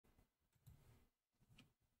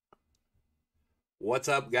What's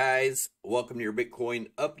up, guys? Welcome to your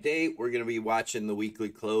Bitcoin update. We're going to be watching the weekly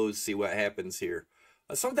close, see what happens here.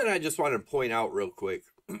 Something I just want to point out real quick.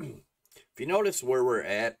 If you notice where we're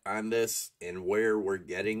at on this and where we're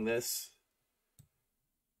getting this,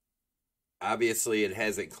 obviously it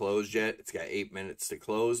hasn't closed yet. It's got 8 minutes to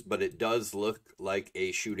close, but it does look like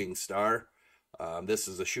a shooting star. This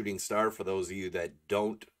is a shooting star for those of you that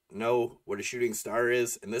don't know what a shooting star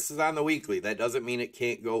is, and this is on the weekly. That doesn't mean it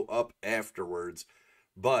can't go up afterwards,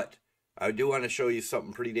 but I do want to show you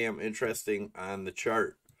something pretty damn interesting on the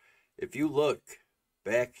chart. If you look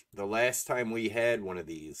back, the last time we had one of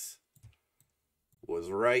these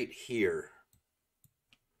was right here.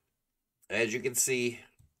 As you can see,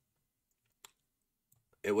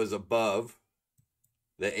 it was above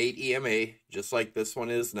the 8 EMA, just like this one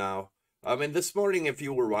is now. And this morning, if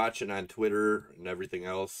you were watching on Twitter and everything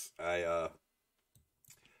else, I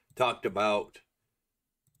talked about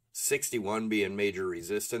 61 being major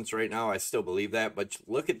resistance right now. I still believe that, but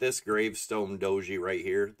look at this gravestone doji right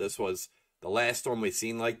here. This was the last one we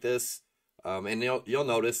seen like this. And you'll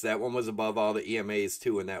notice that one was above all the EMAs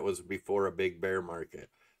too, and that was before a big bear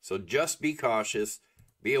market. So just be cautious,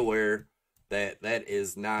 be aware that that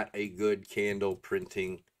is not a good candle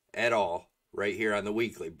printing at all right here on the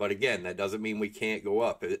weekly. But again, that doesn't mean we can't go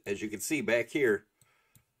up. As you can see back here,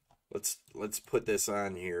 let's put this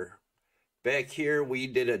on here. Back here, we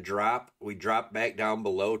did a drop. We dropped back down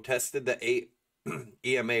below, tested the 8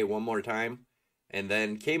 EMA one more time, and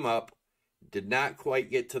then came up, did not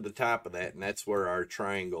quite get to the top of that, and that's where our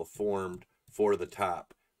triangle formed for the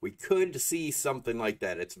top. We could see something like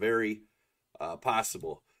that. It's very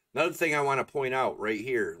possible. Another thing I want to point out right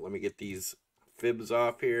here, let me get these fibs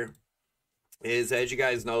off here, is, as you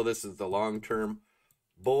guys know, this is the long-term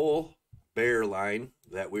bull bear line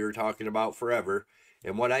that we were talking about forever.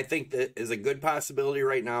 And what I think that is a good possibility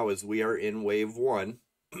right now is we are in wave 1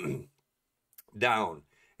 down.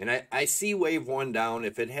 And I see wave 1 down.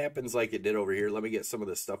 If it happens like it did over here, let me get some of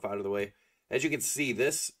this stuff out of the way. As you can see,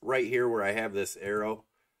 this right here where I have this arrow,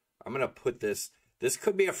 I'm going to put this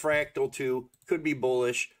could be a fractal too, could be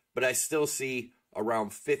bullish, but I still see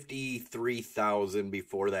around 53,000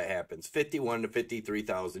 before that happens. 51 to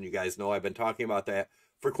 53,000. You guys know I've been talking about that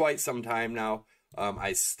for quite some time now.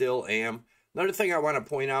 I still am. Another thing I want to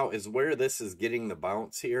point out is where this is getting the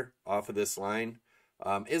bounce here off of this line.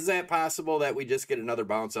 Is that possible that we just get another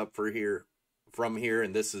bounce up from here,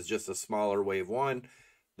 and this is just a smaller wave 1?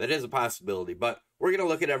 That is a possibility, but we're going to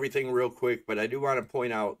look at everything real quick. But I do want to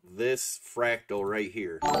point out this fractal right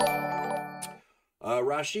here.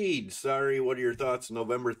 Rashid, sorry, what are your thoughts?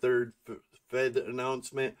 November 3rd Fed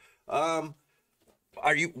announcement. What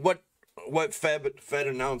Fed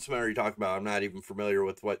announcement are you talking about? I'm not even familiar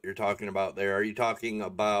with what you're talking about there. Are you talking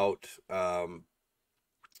about them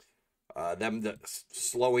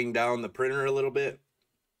slowing down the printer a little bit?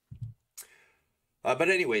 But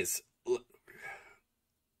anyways,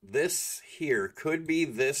 this here could be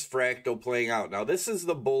this fractal playing out. Now, this is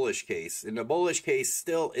the bullish case, and the bullish case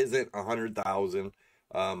still isn't 100,000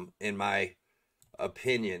 in my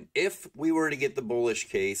opinion. If we were to get the bullish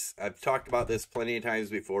case, I've talked about this plenty of times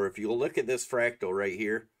before. If you look at this fractal right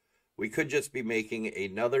here, we could just be making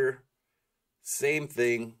another same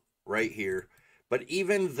thing right here. But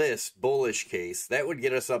even this bullish case, that would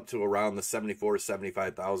get us up to around the $74,000 to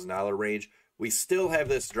 $75,000 range. We still have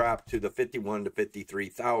this drop to the 51 to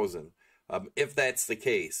 53,000. If that's the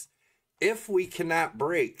case, if we cannot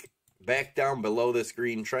break back down below this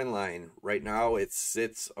green trend line, right now it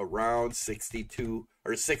sits around 62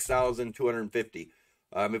 or 6,250.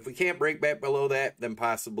 If we can't break back below that, then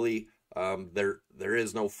possibly there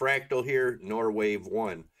is no fractal here nor wave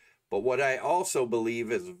 1. But what I also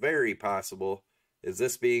believe is very possible is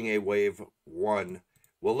this being a wave 1.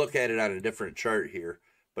 We'll look at it on a different chart here.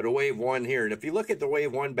 But a wave 1 here. And if you look at the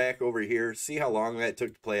wave 1 back over here, see how long that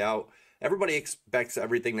took to play out? Everybody expects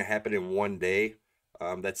everything to happen in one day.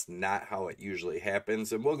 That's not how it usually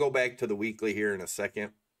happens. And we'll go back to the weekly here in a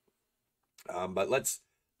second. But let's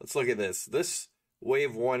look at this. This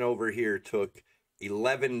wave 1 over here took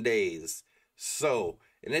 11 days. So,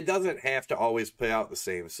 and it doesn't have to always play out the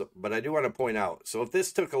same. So, but I do want to point out. So if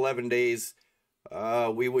this took 11 days,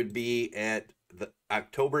 we would be at the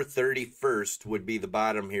October 31st would be the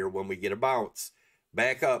bottom here when we get a bounce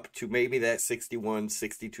back up to maybe that 61,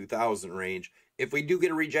 62,000 range. If we do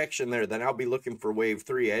get a rejection there, then I'll be looking for wave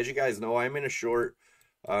 3. As you guys know, I'm in a short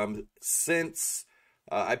since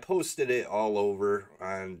I posted it all over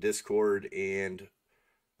on Discord, and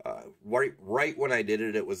right when I did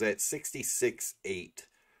it, it was at 66.8.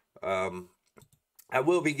 I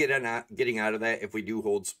will be getting out of that if we do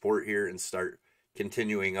hold support here and start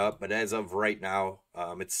continuing up. But as of right now,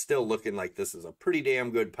 it's still looking like this is a pretty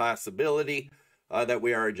damn good possibility that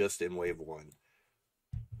we are just in wave 1.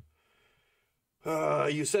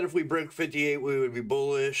 You said if we break 58, we would be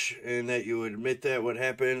bullish, and that you would admit that would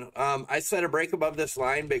happen. I said a break above this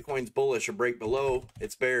line, Bitcoin's bullish. A break below,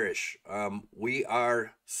 it's bearish. We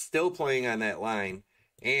are still playing on that line.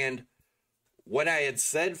 And when I had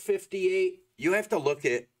said 58, you have to look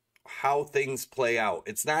at how things play out.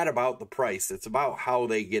 It's not about the price. It's about how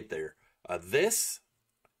they get there. This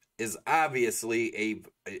is obviously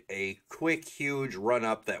a quick, huge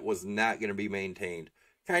run-up that was not going to be maintained.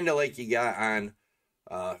 Kind of like you got on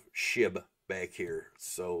SHIB back here.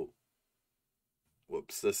 So,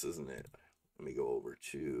 whoops, this isn't it. Let me go over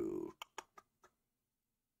to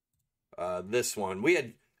this one. We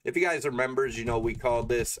had, if you guys are members, you know, we called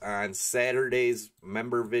this on Saturday's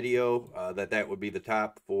member video that would be the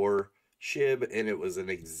top for SHIB, and it was an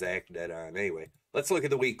exact dead on. Anyway, let's look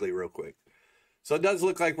at the weekly real quick. So it does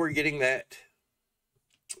look like we're getting that.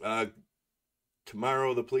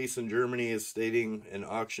 Tomorrow, the police in Germany is stating an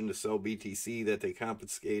auction to sell BTC that they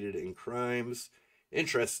confiscated in crimes.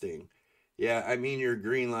 Interesting. Yeah, I mean, your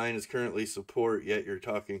green line is currently support, yet you're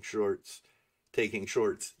taking shorts.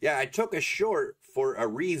 Yeah, I took a short for a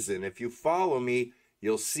reason. If you follow me,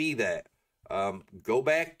 you'll see that. Go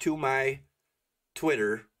back to my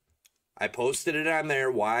Twitter. I posted it on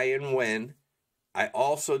there, why and when. I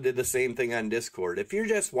also did the same thing on Discord. If you're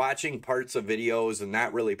just watching parts of videos and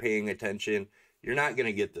not really paying attention, you're not going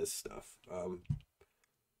to get this stuff.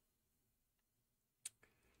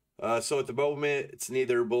 So at the moment, it's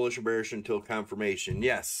neither bullish or bearish until confirmation.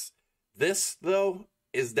 Yes. This, though,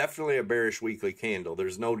 is definitely a bearish weekly candle.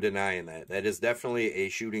 There's no denying that. That is definitely a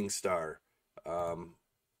shooting star. Let's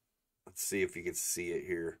see if you can see it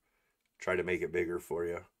here. Try to make it bigger for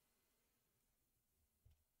you.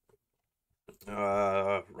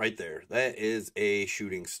 Right there. That is a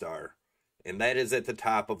shooting star. And that is at the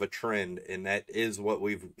top of a trend, and that is what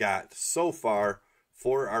we've got so far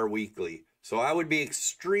for our weekly. So I would be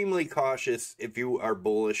extremely cautious if you are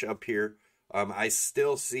bullish up here. I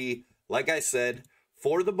still see, like I said,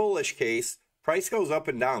 for the bullish case, price goes up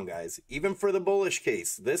and down, guys. Even for the bullish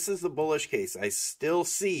case, this is the bullish case. I still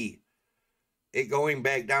see it going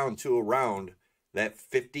back down to around that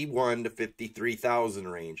 51 to 53,000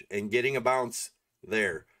 range and getting a bounce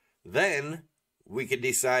there. Then we could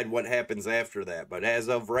decide what happens after that. But as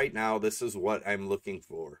of right now, this is what I'm looking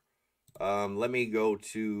for. Let me go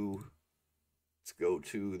to, let's go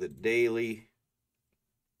to the daily.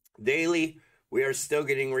 Daily, we are still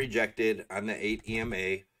getting rejected on the 8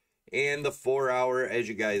 EMA. And the 4 hour, as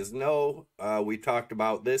you guys know, we talked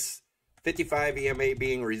about this 55 EMA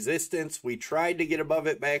being resistance. We tried to get above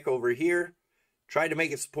it back over here. Tried to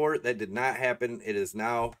make it support. That did not happen. It is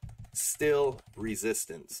now still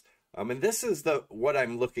resistance. And this is what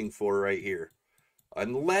I'm looking for right here.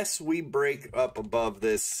 Unless we break up above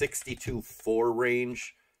this 62.4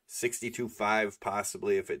 range, 62.5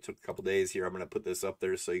 possibly, if it took a couple days here. I'm going to put this up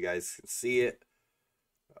there so you guys can see it.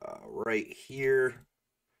 Right here.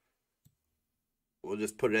 We'll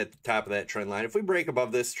just put it at the top of that trend line. If we break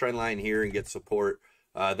above this trend line here and get support,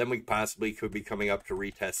 then we possibly could be coming up to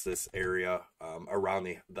retest this area around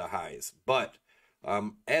the highs. But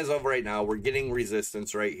as of right now, we're getting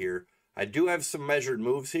resistance right here. I do have some measured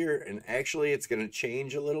moves here, and actually it's going to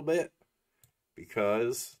change a little bit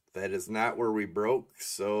because that is not where we broke.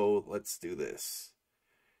 So let's do this.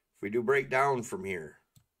 If we do break down from here,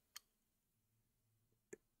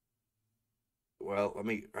 well, I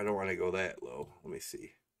don't want to go that low. Let me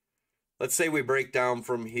see. Let's say we break down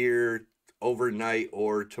from here overnight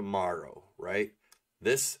or tomorrow, right?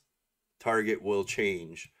 This target will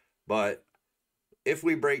change, but if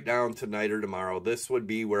we break down tonight or tomorrow, this would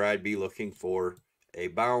be where I'd be looking for a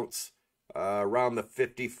bounce around the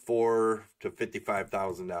 $54,000 to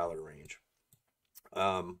 $55,000 range.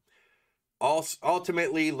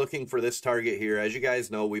 Ultimately, looking for this target here. As you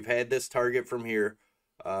guys know, we've had this target from here.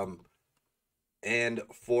 And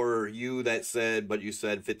for you that said, but you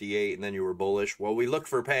said 58 and then you were bullish. Well, we look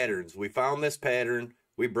for patterns. We found this pattern.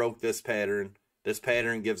 We broke this pattern. This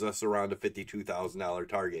pattern gives us around a $52,000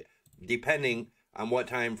 target, depending on what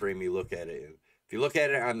time frame you look at it in. If you look at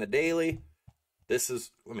it on the daily, this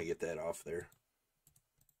is, let me get that off there.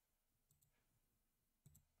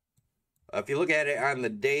 If you look at it on the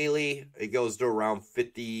daily, it goes to around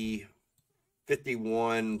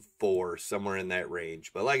 51.4, somewhere in that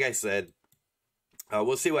range. But like I said,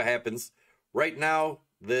 we'll see what happens. Right now,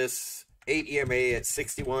 this 8 EMA at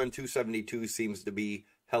 61,272 seems to be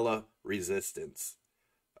hella resistance.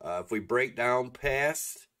 If we break down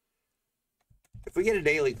past if we get a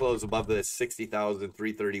daily close above this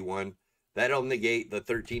 60,331, that'll negate the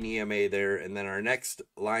 13 EMA there. And then our next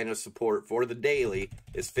line of support for the daily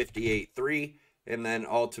is 58.3. And then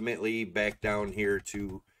ultimately back down here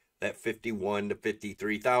to that 51 to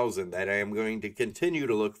 53,000 that I am going to continue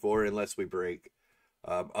to look for unless we break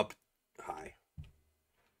up high.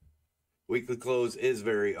 Weekly close is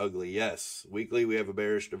very ugly. Yes, weekly we have a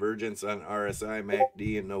bearish divergence on RSI,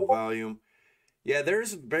 MACD, and no volume. Yeah,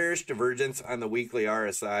 there's bearish divergence on the weekly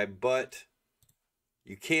RSI, but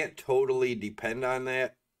you can't totally depend on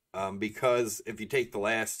that because if you take the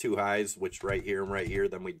last two highs, which right here and right here,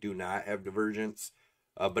 then we do not have divergence.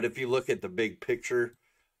 But if you look at the big picture,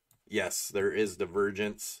 yes, there is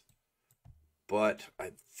divergence. But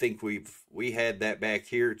I think we had that back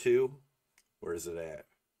here too. Where is it at?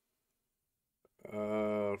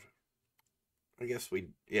 I guess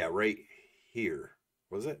right here.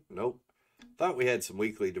 Was it? Nope. Thought we had some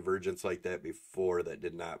weekly divergence like that before that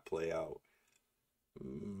did not play out.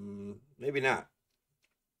 Maybe not.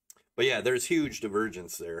 But yeah, there's huge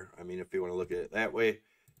divergence there. I mean, if you want to look at it that way,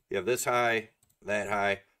 you have this high, that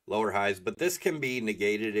high, lower highs, but this can be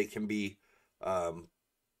negated. It can be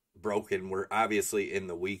broken. We're obviously in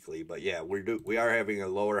the weekly, but yeah, we are having a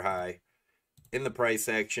lower high in the price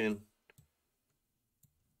action,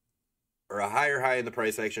 or a higher high in the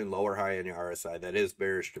price action, lower high in the RSI. That is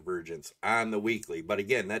bearish divergence on the weekly. But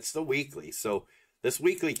again, that's the weekly. So this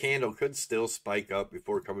weekly candle could still spike up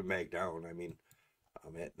before coming back down. I mean,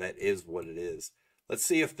 that is what it is. Let's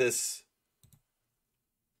see if this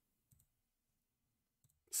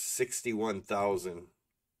 61,000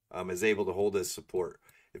 is able to hold this support.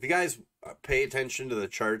 If you guys pay attention to the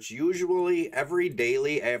charts, usually every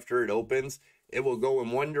daily after it opens, it will go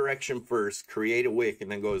in one direction first, create a wick, and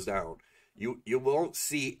then goes down. You won't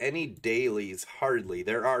see any dailies, hardly.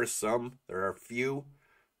 There are some, there are few,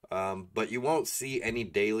 but you won't see any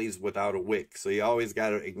dailies without a wick. So you always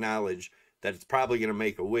got to acknowledge that it's probably going to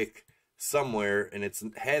make a wick somewhere, and it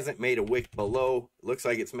hasn't made a wick below. It looks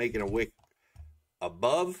like it's making a wick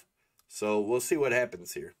above. So we'll see what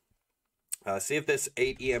happens here. See if this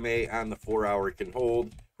 8 EMA on the 4 hour can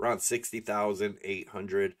hold around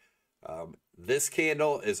 60,800. This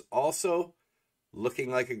candle is also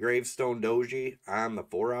looking like a gravestone doji on the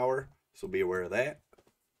 4 hour, so be aware of that.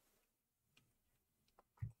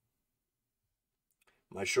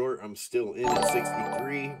 My short, I'm still in at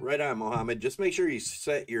 63. Right on, Mohammed. Just make sure you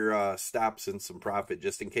set your stops and some profit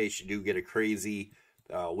just in case you do get a crazy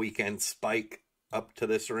weekend spike up to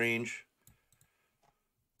this range.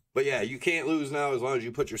 But yeah, you can't lose now as long as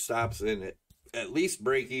you put your stops in it. At least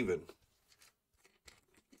break even.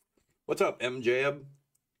 What's up, MJab?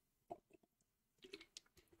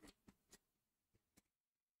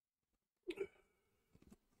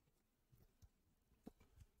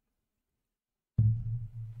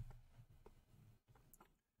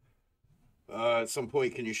 At some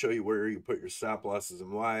point, can you show you where you put your stop losses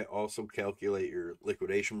and why? Also calculate your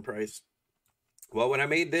liquidation price. Well, when I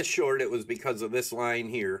made this short, it was because of this line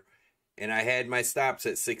here. And I had my stops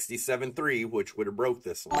at 67.3, which would have broke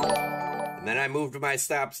this line. And then I moved my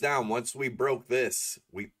stops down. Once we broke this,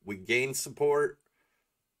 we gained support.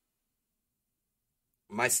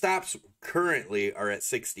 My stops currently are at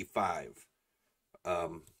 65. I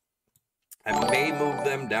may move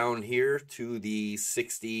them down here to the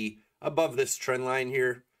 60, above this trend line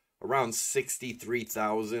here, around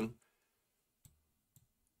 63,000.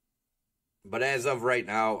 But as of right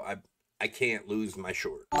now, I can't lose my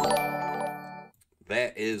short.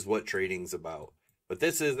 That is what trading's about. But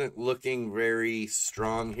this isn't looking very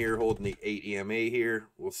strong here, holding the 8 EMA here.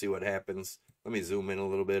 We'll see what happens. Let me zoom in a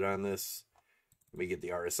little bit on this. Let me get the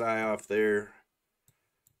RSI off there.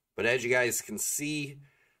 But as you guys can see,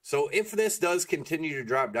 so if this does continue to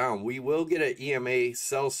drop down, we will get an EMA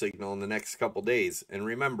sell signal in the next couple days. And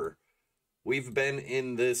remember, we've been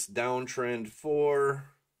in this downtrend for...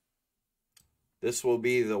 This will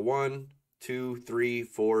be the 1, 2, 3,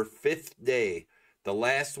 4, 5th day. The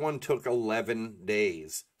last one took 11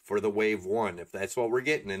 days for the wave 1, if that's what we're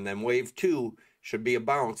getting. And then wave 2 should be a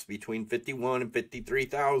bounce between 51 and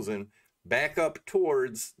 53,000, back up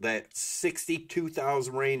towards that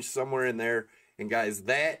 62,000 range, somewhere in there. And guys,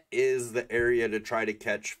 that is the area to try to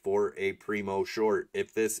catch for a primo short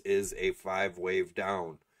if this is a 5-wave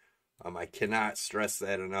down. I cannot stress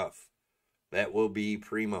that enough. That will be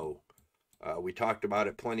primo. We talked about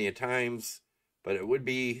it plenty of times, but it would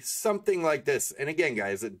be something like this. And again,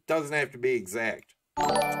 guys, it doesn't have to be exact.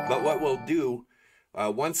 But what we'll do,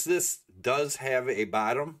 once this does have a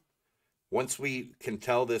bottom, once we can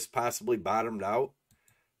tell this possibly bottomed out,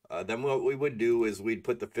 then what we would do is we'd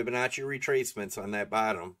put the Fibonacci retracements on that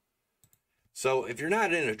bottom. So if you're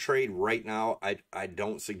not in a trade right now, I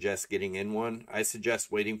don't suggest getting in one. I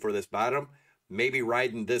suggest waiting for this bottom, maybe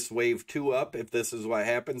riding this wave 2 up if this is what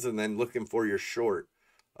happens, and then looking for your short.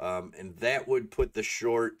 And that would put the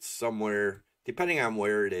short somewhere, depending on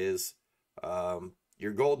where it is.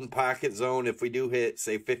 Your golden pocket zone, if we do hit,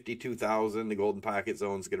 say, 52,000, the golden pocket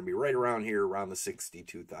zone is going to be right around here, around the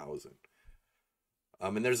 62,000.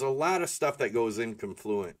 And there's a lot of stuff that goes in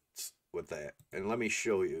confluence with that. And let me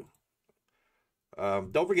show you.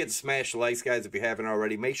 Don't forget to smash the likes, guys, if you haven't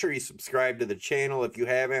already. Make sure you subscribe to the channel if you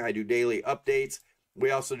haven't. I do daily updates. We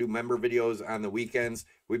also do member videos on the weekends.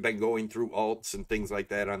 We've been going through alts and things like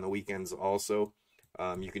that on the weekends also.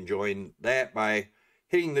 You can join that by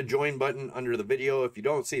hitting the join button under the video. If you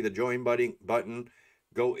don't see the join button,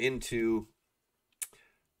 go into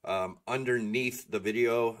underneath the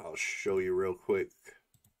video. I'll show you real quick.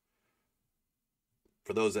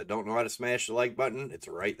 For those that don't know how to smash the like button, it's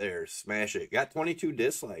right there. Smash it. Got 22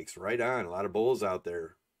 dislikes. Right on. A lot of bulls out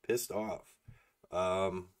there. Pissed off.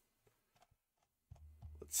 Let's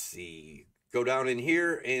see. Go down in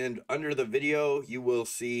here, and under the video, you will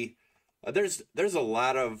see there's a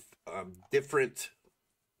lot of different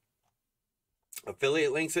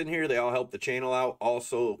affiliate links in here. They all help the channel out,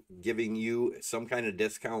 also giving you some kind of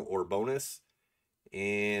discount or bonus.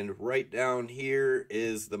 And right down here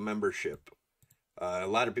is the membership. A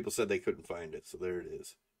lot of people said they couldn't find it, so there it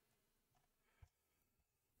is.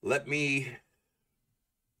 Let me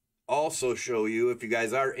also show you, if you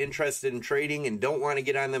guys are interested in trading and don't want to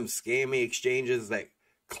get on them scammy exchanges that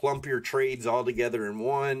clump your trades all together in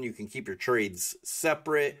one, you can keep your trades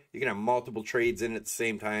separate. You can have multiple trades in at the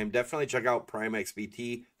same time. Definitely check out PHEMEX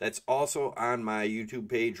BT. That's also on my YouTube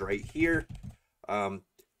page right here.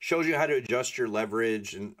 Shows you how to adjust your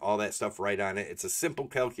leverage and all that stuff right on it. It's a simple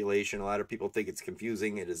calculation. A lot of people think it's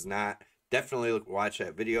confusing. It is not. Definitely watch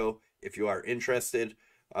that video if you are interested.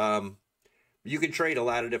 You can trade a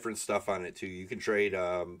lot of different stuff on it too. You can trade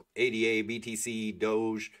ADA, BTC,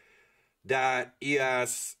 Doge, DOT,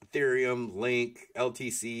 EOS, Ethereum, Link,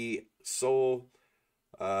 LTC, Sol,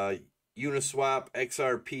 Uniswap,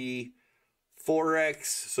 XRP, Forex.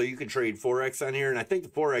 So you can trade Forex on here. And I think the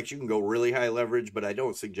Forex, you can go really high leverage, but I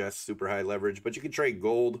don't suggest super high leverage. But you can trade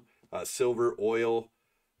gold, silver, oil,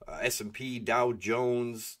 S&P, Dow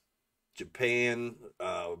Jones, Japan,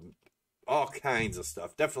 all kinds of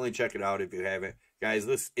stuff. Definitely check it out if you haven't. Guys,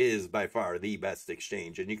 this is by far the best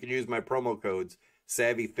exchange. And you can use my promo codes,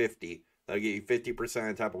 Savvy50. That'll get you 50%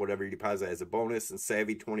 on top of whatever you deposit as a bonus. And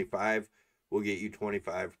Savvy25 will get you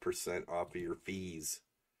 25% off of your fees.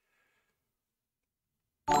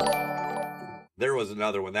 There was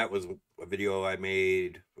another one. That was a video I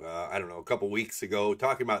made, I don't know, a couple weeks ago,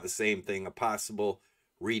 talking about the same thing, a possible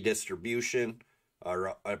redistribution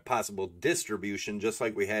or a possible distribution, just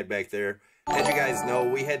like we had back there. As you guys know,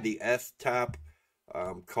 we had the S top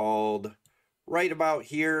called right about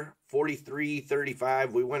here,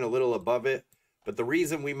 43.35. We went a little above it, but the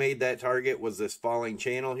reason we made that target was this falling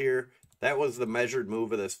channel here. That was the measured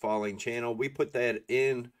move of this falling channel. We put that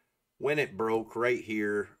in when it broke right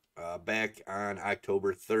here back on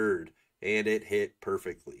October 3rd, and it hit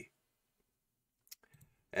perfectly.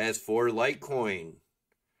 As for Litecoin,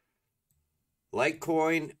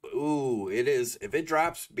 ooh, it is, if it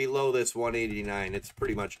drops below this 189, it's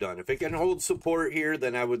pretty much done. If it can hold support here,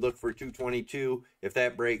 then I would look for 222. If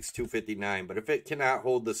that breaks, 259. But if it cannot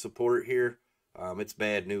hold the support here, it's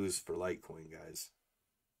bad news for Litecoin, guys.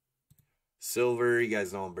 Silver, you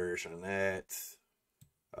guys know I'm bearish on that.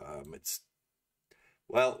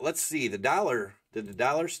 Well, let's see. The dollar, did the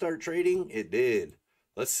dollar start trading? It did.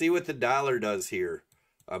 Let's see what the dollar does here.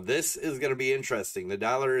 This is going to be interesting. The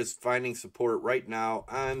dollar is finding support right now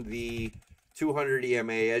on the 200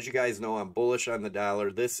 EMA. As you guys know, I'm bullish on the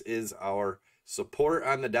dollar. This is our support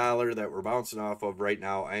on the dollar that we're bouncing off of right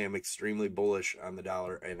now. I am extremely bullish on the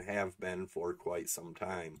dollar and have been for quite some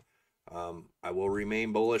time. I will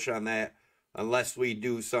remain bullish on that unless we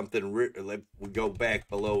do something, we go back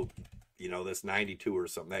below, you know, this 92 or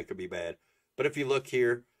something. That could be bad. But if you look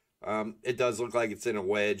here, it does look like it's in a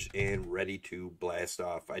wedge and ready to blast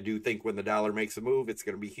off. I do think when the dollar makes a move, it's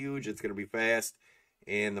going to be huge, it's going to be fast,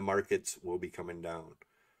 and the markets will be coming down.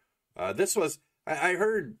 This was, I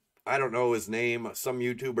heard, I don't know his name, some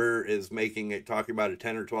YouTuber is making it, talking about a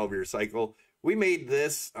 10 or 12 year cycle. We made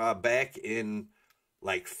this back in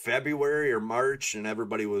like February or March, and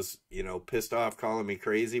everybody was, you know, pissed off, calling me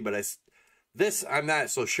crazy. But I'm not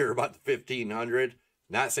so sure about the 1500.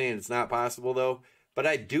 Not saying it's not possible though. But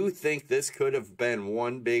I do think this could have been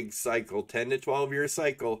one big cycle, 10 to 12 year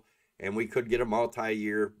cycle, and we could get a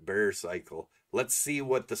multi-year bear cycle. let's see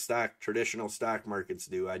what the traditional stock markets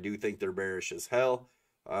do. I do think they're bearish as hell.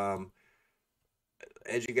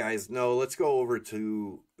 As you guys know, let's go over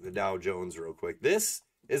to the Dow Jones real quick. This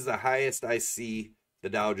is the highest I see the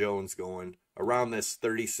Dow Jones going, around this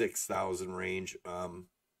 36,000 range.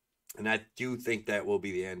 And I do think that will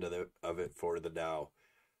be the end of it for the Dow.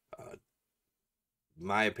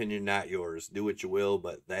 My opinion, not yours. Do what you will,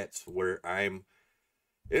 but that's where I'm.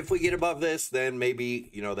 If we get above this, then maybe,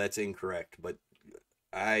 that's incorrect. But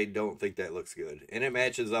I don't think that looks good. And it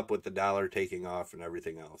matches up with the dollar taking off and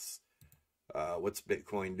everything else. What's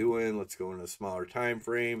Bitcoin doing? Let's go into smaller time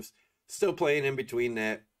frames. Still playing in between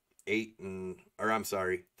that 13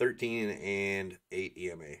 and 8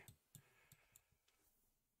 EMA.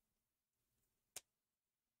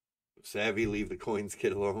 Savvy, leave the coins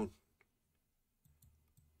kid alone.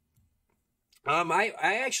 I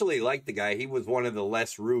actually like the guy. He was one of the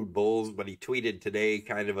less rude bulls, but he tweeted today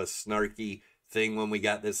kind of a snarky thing when we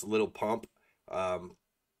got this little pump.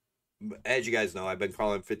 As you guys know, I've been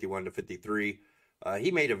calling 51 to 53.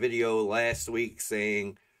 He made a video last week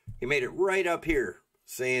saying, he made it right up here,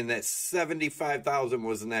 saying that 75,000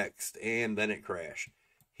 was next, and then it crashed.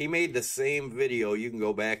 He made the same video. You can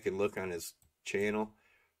go back and look on his channel.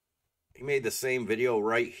 He made the same video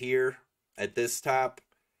right here at this top.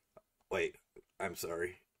 Wait, I'm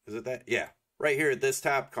sorry. Is it that? Yeah. Right here at this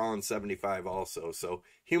top, calling 75 also. So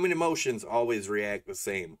human emotions always react the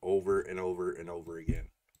same over and over and over again.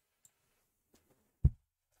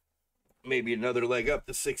 Maybe another leg up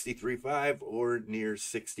to 63.5 or near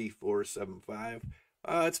 64.75.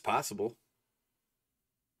 It's possible.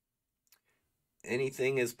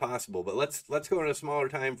 Anything is possible. But let's go into smaller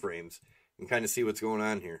time frames and kind of see what's going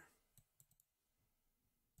on here.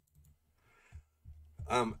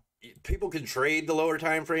 People can trade the lower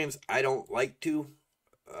time frames. I don't like to.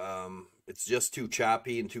 It's just too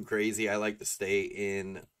choppy and too crazy. I like to stay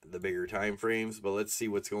in the bigger time frames. But let's see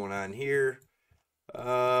what's going on here.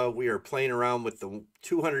 We are playing around with the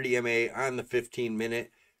 200 EMA on the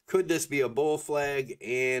 15-minute. Could this be a bull flag?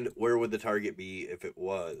 And where would the target be if it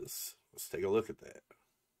was? Let's take a look at that.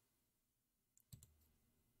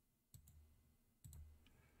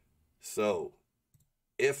 So,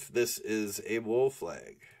 if this is a bull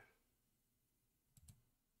flag,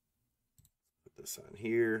 put this on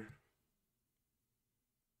here.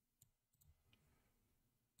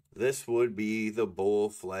 This would be the bull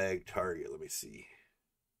flag target. Let me see.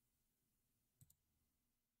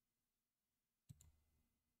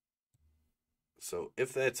 So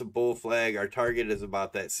if that's a bull flag, our target is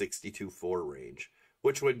about that 62.4 range,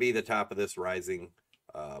 which would be the top of this rising,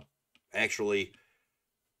 actually,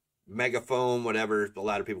 megaphone, whatever. A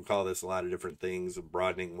lot of people call this a lot of different things, a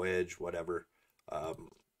broadening wedge, whatever.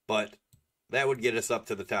 But that would get us up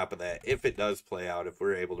to the top of that if it does play out, if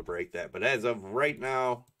we're able to break that. But as of right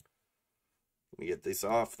now, let me get this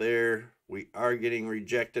off there. We are getting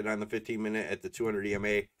rejected on the 15-minute at the 200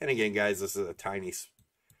 EMA. And again, guys, this is a tiny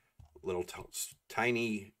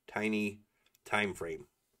time frame.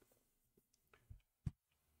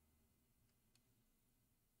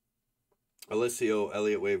 Alessio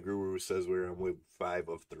Elliott Wave Guru says we're on wave 5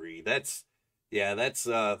 of 3. That's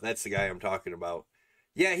the guy I'm talking about.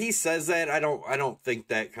 Yeah, he says that. I don't think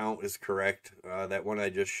that count is correct. That one I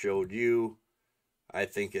just showed you, I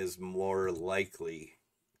think, is more likely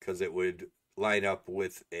because it would line up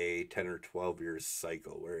with a 10 or 12 years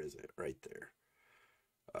cycle. Where is it? Right there.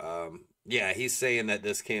 Yeah, he's saying that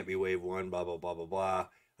this can't be wave 1, blah, blah, blah, blah, blah.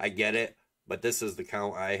 I get it, but this is the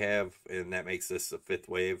count I have, and that makes this the 5th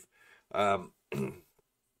wave.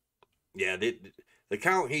 Yeah, the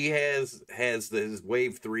count he has his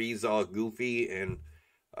wave 3's all goofy, and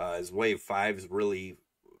his wave 5's really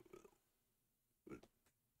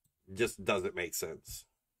just doesn't make sense.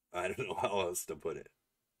 I don't know how else to put it.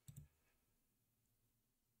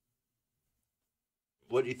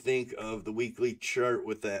 What do you think of the weekly chart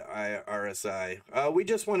with that RSI? We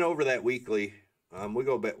just went over that weekly. We'll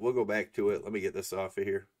go back to it. Let me get this off of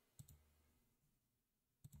here.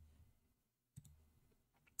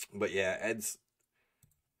 But yeah, Ed's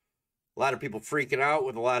a lot of people freaking out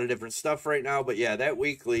with a lot of different stuff right now. But yeah, that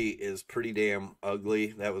weekly is pretty damn ugly.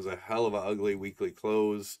 That was a hell of a ugly weekly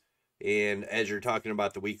close. And as you're talking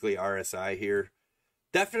about the weekly RSI here,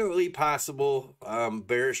 definitely possible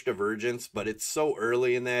bearish divergence, but it's so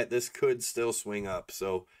early in that this could still swing up.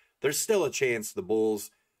 So there's still a chance the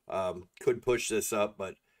bulls could push this up,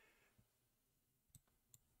 but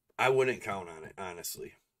I wouldn't count on it,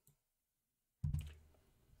 honestly.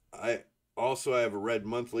 I have a red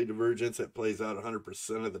monthly divergence that plays out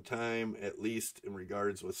 100% of the time, at least in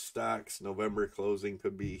regards with stocks. November closing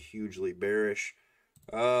could be hugely bearish.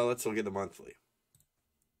 Let's look at the monthly.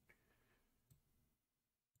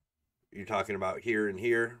 you're talking about here and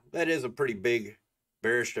here, that is a pretty big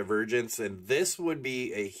bearish divergence, and this would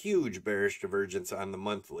be a huge bearish divergence on the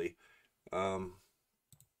monthly.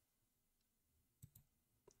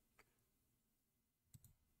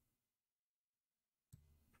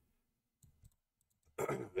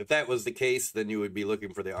 If that was the case, then you would be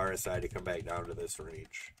looking for the RSI to come back down to this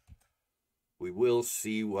range. We will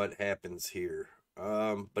see what happens here.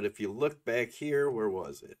 But if you look back here, where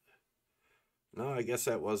was it? No, I guess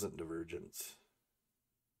that wasn't divergence.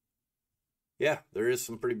 Yeah, there is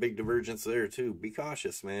some pretty big divergence there too. Be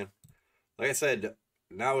cautious, man. Like I said,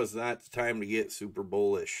 now is not the time to get super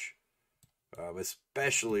bullish,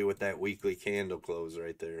 especially with that weekly candle close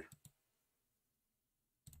right there.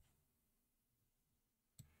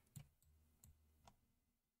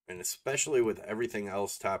 And especially with everything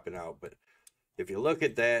else topping out. But if you look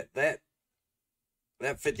at that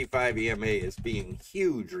 55 EMA is being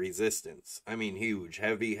huge resistance. I mean huge,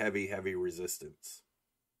 heavy resistance.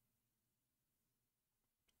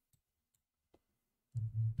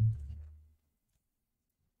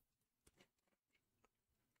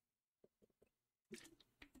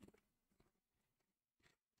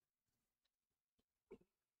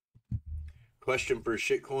 Question for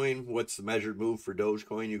shitcoin: what's the measured move for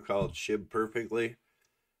Dogecoin? You call it SHIB perfectly.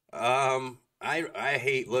 I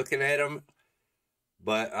hate looking at them,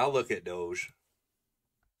 but I'll look at Doge.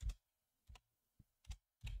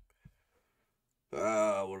 What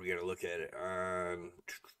are we gonna look at it on?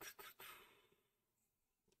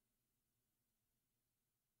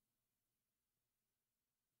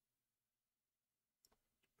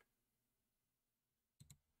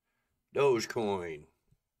 Dogecoin.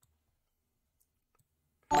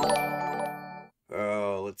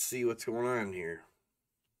 Let's see what's going on here.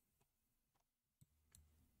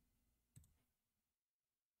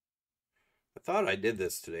 I thought I did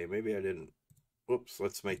this today. Maybe I didn't. Whoops,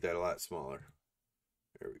 let's make that a lot smaller.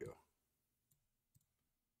 There we go.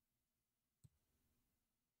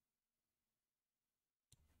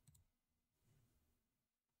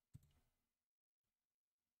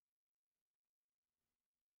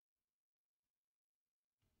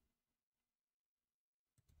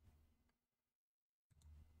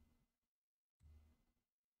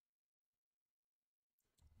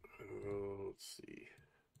 Let's see.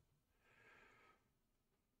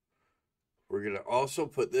 We're going to also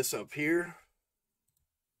put this up here.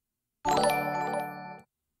 All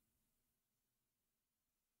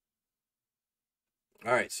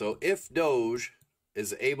right, so if Doge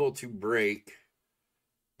is able to break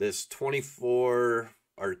this 24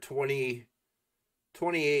 or 20,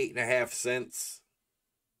 28.5 cents,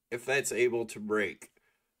 if that's able to break.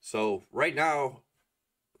 So right now,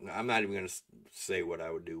 I'm not even going to say what I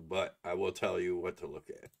would do, but I will tell you what to look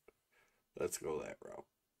at. Let's go that route.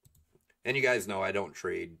 And you guys know I don't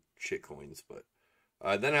trade shitcoins, but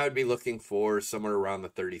then I would be looking for somewhere around the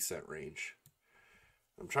 30-cent range.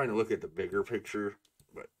 I'm trying to look at the bigger picture,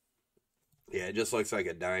 but yeah, it just looks like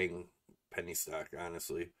a dying penny stock,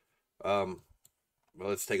 honestly. Well,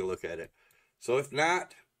 let's take a look at it. So if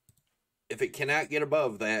it cannot get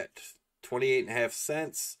above that 28.5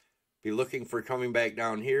 cents, be looking for coming back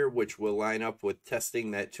down here, which will line up with testing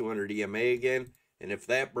that 200 EMA again. And if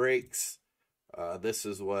that breaks, this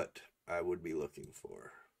is what I would be looking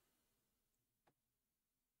for.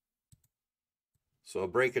 So a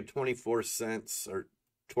break of 24 cents or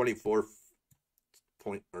 24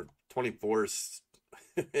 and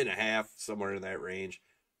a half, somewhere in that range.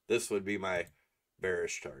 This would be my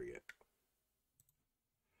bearish target.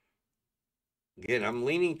 Again, I'm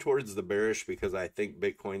leaning towards the bearish because I think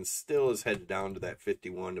Bitcoin still is headed down to that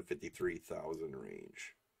 51 to 53,000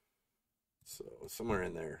 range. So somewhere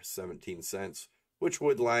in there, 17 cents, which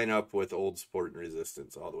would line up with old support and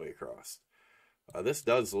resistance all the way across. This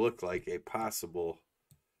does look like a possible...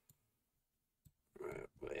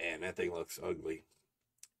 man, that thing looks ugly.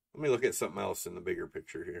 Let me look at something else in the bigger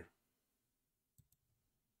picture here.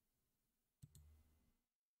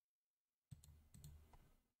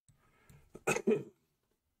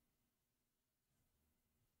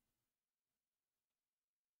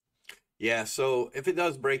 Yeah, so if it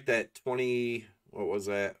does break that 20, what was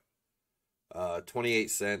that?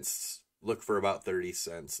 28 cents, look for about 30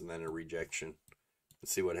 cents and then a rejection.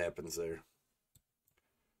 Let's see what happens there.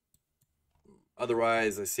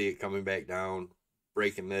 Otherwise, I see it coming back down,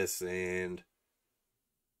 breaking this, and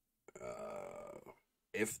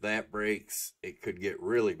if that breaks, it could get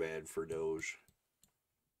really bad for Doge.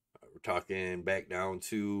 We're talking back down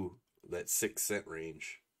to that 6 cent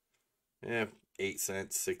range. Yeah, 8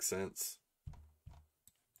 cents, 6 cents.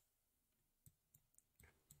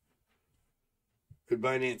 Could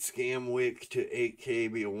Binance scam wick to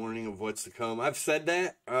 8K be a warning of what's to come? I've said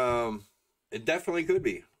that. It definitely could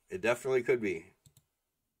be. It definitely could be.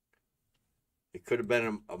 It could have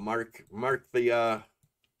been a mark the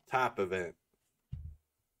top event.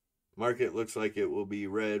 Market looks like it will be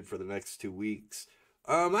red for the next 2 weeks.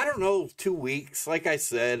 I don't know, 2 weeks. Like I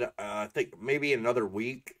said, I think maybe another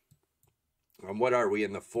week. What are we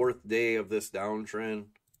in the 4th day of this downtrend?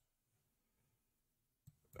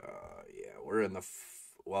 Yeah, we're in the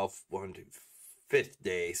 5th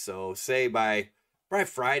day. So say by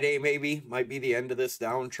Friday, maybe might be the end of this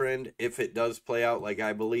downtrend if it does play out like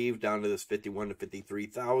I believe, down to this 51 to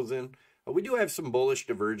 53,000. We do have some bullish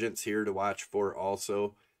divergence here to watch for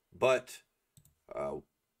also, but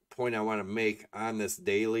point I want to make on this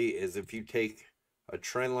daily is if you take a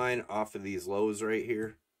trend line off of these lows right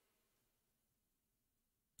here,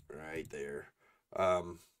 right there,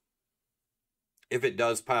 if it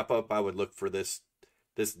does pop up, I would look for this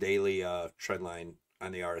daily trend line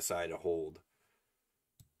on the RSI to hold.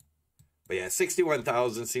 But yeah,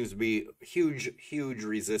 61,000 seems to be huge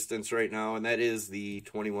resistance right now, and that is the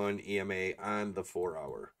 21 EMA on the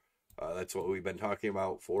 4-hour. That's what we've been talking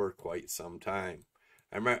about for quite some time.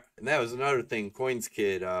 I remember, and that was another thing, Coins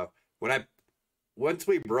Kid. Once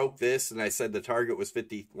we broke this, and I said the target was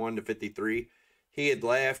 51 to 53. He had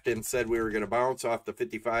laughed and said we were going to bounce off the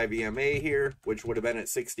 55 EMA here, which would have been at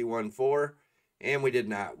 61.4, and we did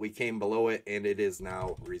not. We came below it, and it is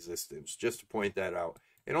now resistance. Just to point that out,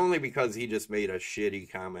 and only because he just made a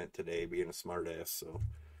shitty comment today, being a smartass. So.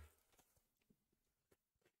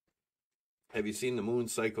 Have you seen the moon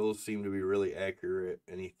cycles seem to be really accurate?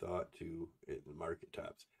 Any thought to it in the market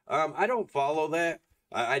tops? I don't follow that.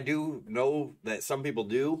 I do know that some people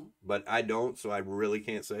do, but I don't, so I really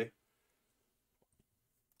can't say.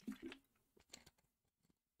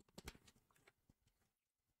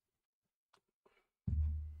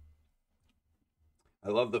 I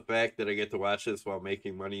love the fact that I get to watch this while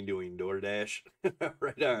making money doing DoorDash.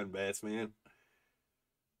 Right on, Bass Man.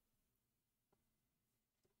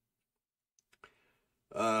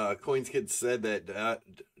 Coins Kid said that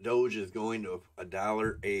Doge is going to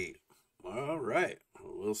 $1.08. All right,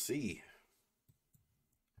 we'll see.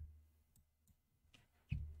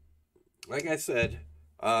 Like I said,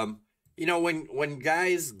 you know, when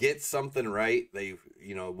guys get something right, they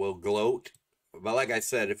will gloat. But like I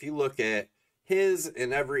said, if you look at his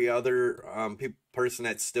and every other person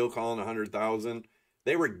that's still calling 100,000,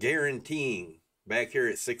 they were guaranteeing back here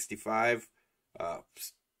at 65.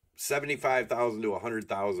 75,000 to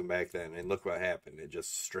 100,000 back then, and look what happened. It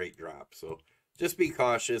just straight dropped. So just be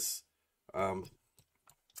cautious. And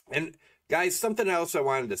guys, something else I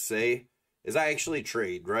wanted to say is I actually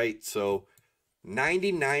trade, right? So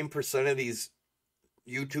 99% of these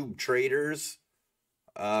YouTube traders,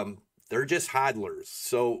 they're just hodlers.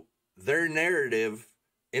 So their narrative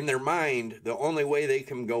in their mind, the only way they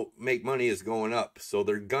can go make money is going up. So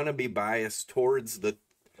they're gonna be biased towards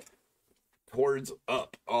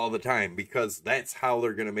up all the time because that's how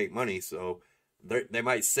they're going to make money. So they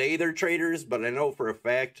might say they're traders, but I know for a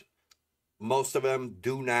fact most of them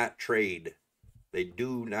do not trade. They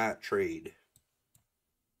do not trade.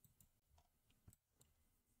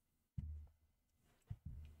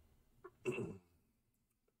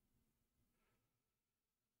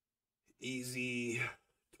 Easy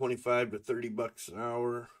 25 to 30 bucks an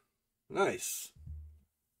hour. Nice.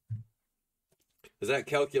 Is that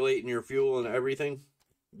calculating your fuel and everything,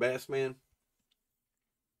 Bassman?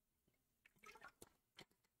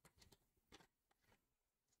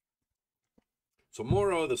 So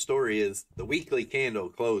moral of the story is the weekly candle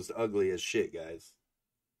closed ugly as shit, guys.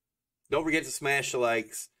 Don't forget to smash the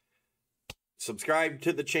likes. Subscribe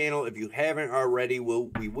to the channel if you haven't already.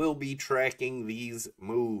 We will be tracking these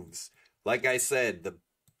moves. Like I said,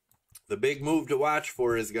 the big move to watch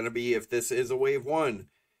for is going to be if this is a wave 1.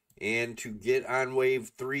 And to get on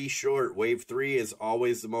wave 3 short. Wave 3 is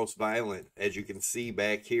always the most violent, as you can see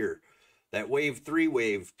back here. That wave 3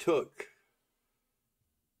 wave took,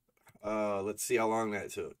 let's see how long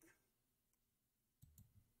that took.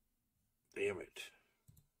 Damn it.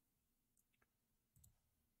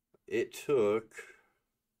 It took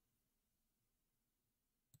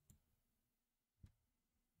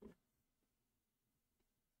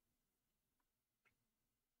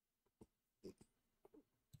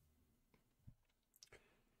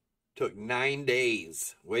Took 9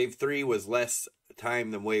 days. Wave 3 was less time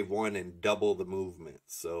than wave 1 and double the movement.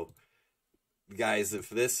 So, guys, if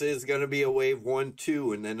this is going to be a wave 1,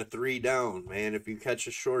 2, and then a 3 down, man, if you catch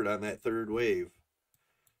a short on that third wave,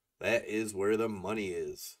 that is where the money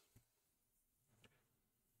is.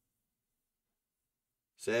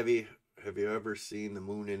 Savvy, have you ever seen the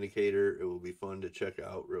moon indicator? It will be fun to check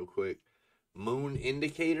out real quick. Moon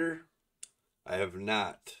indicator? I have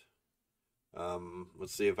not.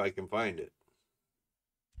 Let's see if I can find it.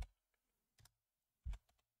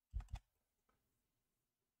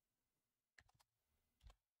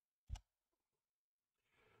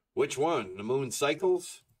 Which one? The moon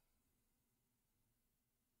cycles?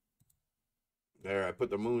 There, I put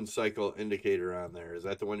the moon cycle indicator on there. Is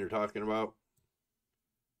that the one you're talking about?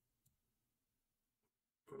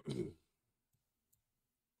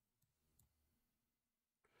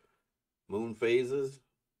 Moon phases?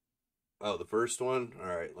 Oh, the first one?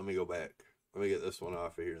 All right, let me go back. Let me get this one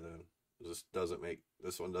off of here then.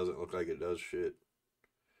 This one doesn't look like it does shit.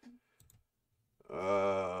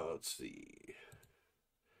 Let's see.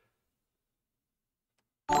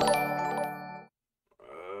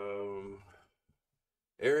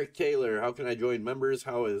 Eric Taylor, how can I join members?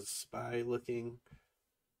 How is Spy looking?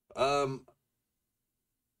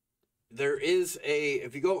 There is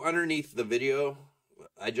if you go underneath the video,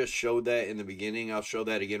 I just showed that in the beginning. I'll show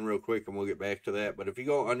that again real quick and we'll get back to that. But if you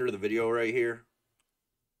go under the video right here,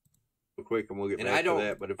 real quick and we'll get back to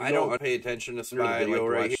that. But if I don't pay attention to Spy, I like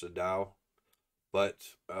to watch the Dow. But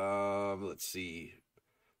let's see.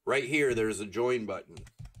 Right here, there's a join button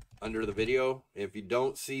under the video. If you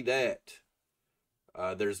don't see that,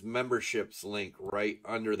 there's memberships link right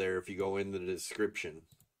under there if you go in the description.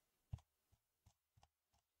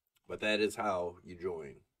 But that is how you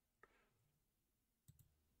join.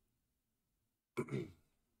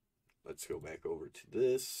 Let's go back over to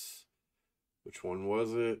this. Which one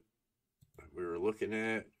was it we were looking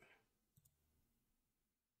at?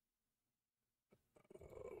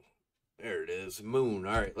 There it is. Moon.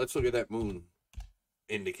 All right, let's look at that moon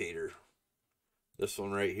indicator. This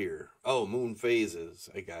one right here. Oh, moon phases.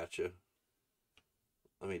 I gotcha.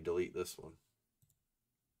 Let me delete this one.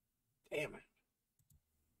 Damn it.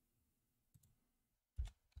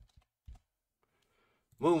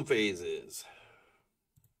 Moon phases.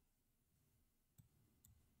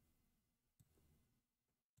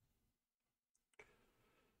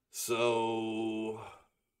 So,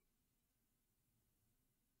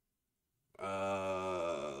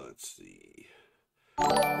 let's see.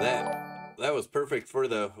 That was perfect for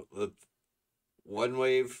the 1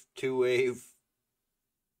 wave, 2 wave,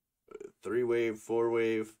 3 wave, 4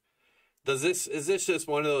 wave. Is this just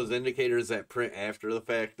one of those indicators that print after the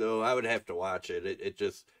fact though? I would have to watch it. It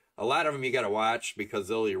just, a lot of them you got to watch because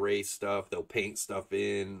they'll erase stuff, they'll paint stuff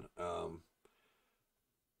in.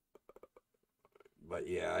 But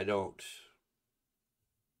yeah, I don't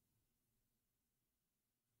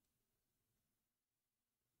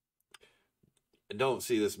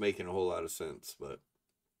see this making a whole lot of sense, but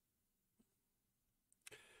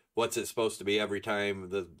what's it supposed to be every time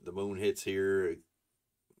the moon hits here? It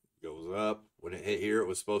goes up. When it hit here, it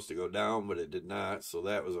was supposed to go down, but it did not, so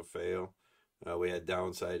that was a fail. We had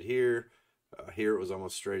downside here. Here it was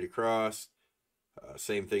almost straight across.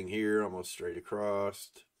 Same thing here, almost straight across.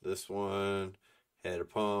 This one had a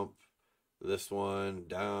pump. This one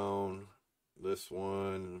down. This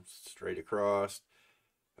one straight across.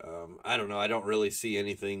 I don't know. I don't really see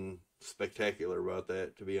anything spectacular about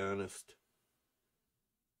that, to be honest.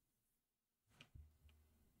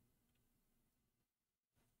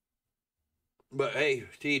 But hey,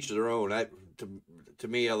 to each their own. To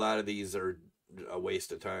me, a lot of these are a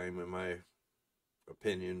waste of time, in my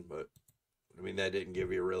opinion. But I mean, that didn't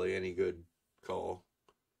give you really any good call.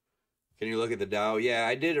 Can you look at the Dow? Yeah,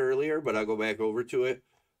 I did earlier, but I'll go back over to it.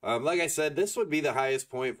 Like I said, this would be the highest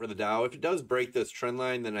point for the Dow. If it does break this trend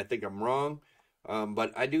line, then I think I'm wrong.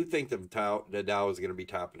 But I do think the Dow is going to be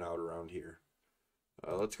topping out around here.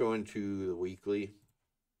 Let's go into the weekly.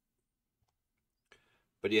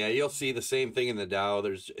 But yeah, you'll see the same thing in the Dow.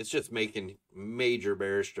 It's just making major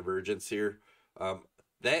bearish divergence here.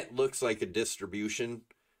 That looks like a distribution,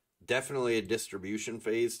 definitely a distribution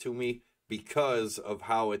phase to me because of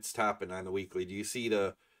how it's topping on the weekly. Do you see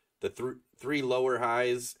the three lower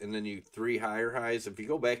highs and then 3 higher highs? If you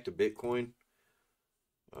go back to Bitcoin,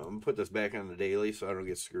 I'm gonna put this back on the daily so I don't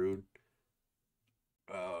get screwed.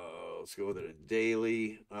 Let's go with the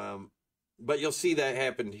daily. But you'll see that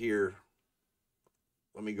happened here.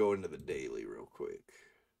 Let me go into the daily real quick.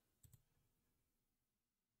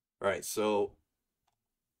 All right, so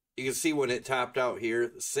you can see when it topped out here,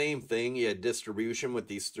 the same thing. You had distribution with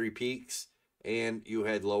these 3 peaks, and you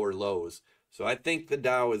had lower lows. So I think the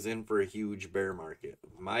Dow is in for a huge bear market.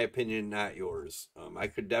 My opinion, not yours. I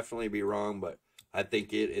could definitely be wrong, but I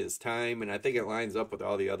think it is time, and I think it lines up with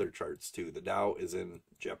all the other charts too. The Dow is in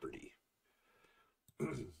jeopardy.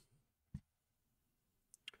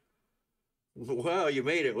 Wow, you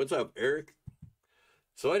made it. What's up, Eric?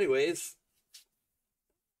 So, anyways,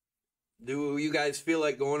 do you guys feel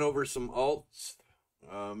like going over some alts?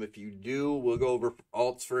 If you do, we'll go over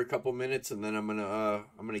alts for a couple minutes, and then I'm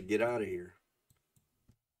gonna get out of here.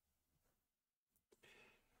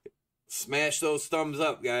 Smash those thumbs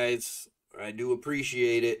up, guys. I do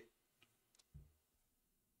appreciate it.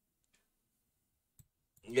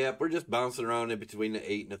 Yeah, we're just bouncing around in between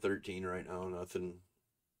the 8 and the 13 right now. Nothing.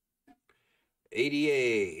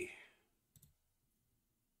 ADA.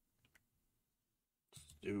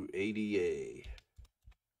 Let's do ADA.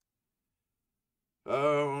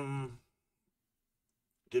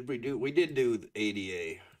 We did do the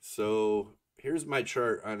ADA. So here's my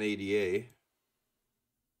chart on ADA.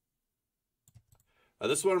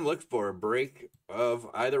 This is what I'm looking for, a break of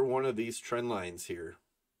either one of these trend lines here.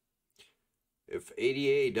 If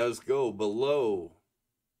ADA does go below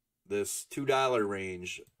this $2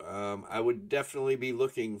 range, I would definitely be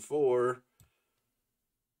looking for,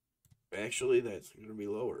 actually that's going to be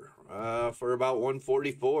lower, for about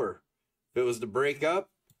 144. If it was to break up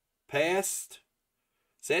past,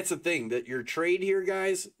 so that's the thing, that your trade here,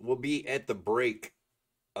 guys, will be at the break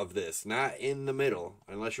of this, not in the middle,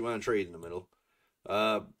 unless you want to trade in the middle.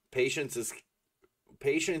 Patience,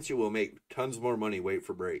 you will make tons more money. Wait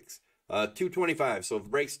for breaks. 225. So if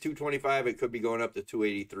it breaks 225, it could be going up to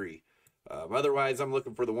 283. Otherwise, I'm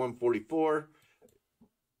looking for the 144.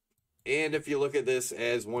 And if you look at this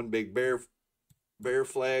as one big bear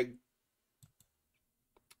flag,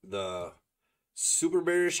 the super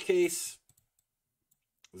bearish case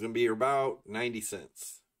is going to be about 90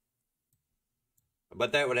 cents.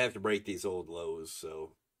 But that would have to break these old lows,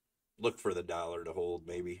 so look for the dollar to hold,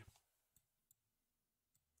 maybe.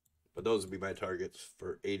 But those would be my targets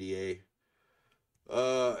for ADA.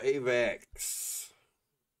 AVAX.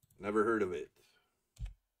 Never heard of it.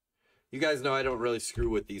 You guys know I don't really screw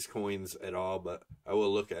with these coins at all, but I will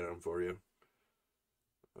look at them for you.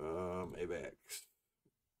 AVAX.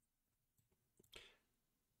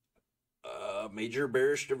 Major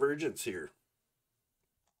bearish divergence here.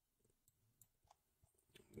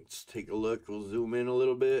 Let's take a look. We'll zoom in a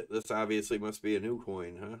little bit. This obviously must be a new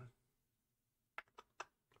coin, huh?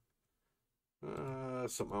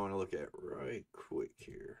 Something I want to look at right quick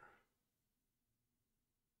here.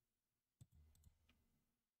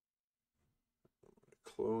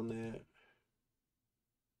 Clone that.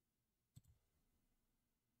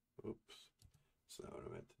 Oops. That's not what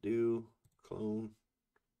I meant to do. Clone.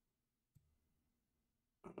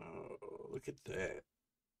 Oh, look at that.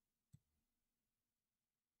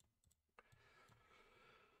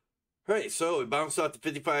 All right, so it bounced off the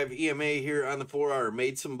 55 EMA here on the 4-hour,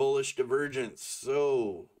 made some bullish divergence.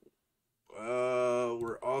 So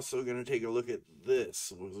we're also going to take a look at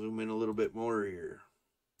this. We'll zoom in a little bit more here.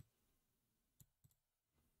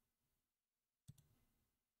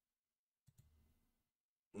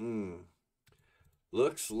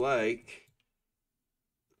 Looks like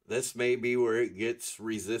this may be where it gets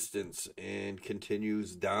resistance and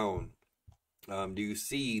continues down. Do you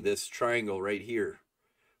see this triangle right here?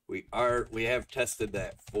 We have tested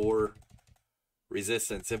that for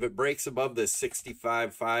resistance. If it breaks above this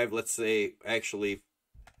 65.5, let's say actually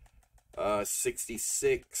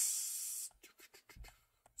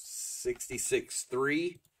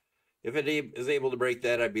 66.3, if it is able to break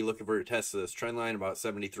that, I'd be looking for a test of this trend line about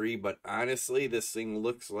 73. But honestly, this thing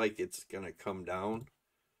looks like it's gonna come down.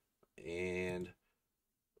 And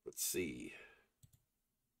let's see.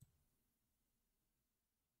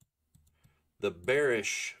 The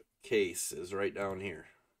bearish case is right down here.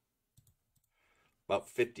 About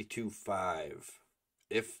 52.5.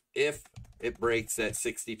 If it breaks at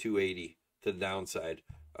 62.80 to the downside.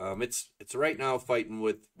 It's right now fighting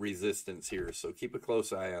with resistance here, so keep a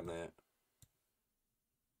close eye on that.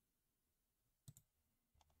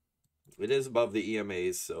 It is above the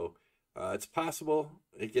EMAs, so it's possible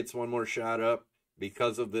it gets one more shot up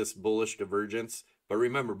because of this bullish divergence. But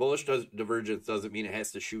remember, bullish divergence doesn't mean it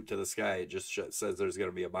has to shoot to the sky. It just says there's going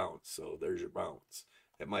to be a bounce. So there's your bounce.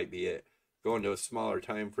 That might be it. Going to a smaller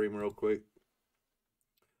time frame real quick.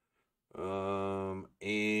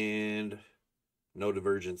 And no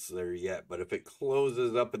divergence there yet. But if it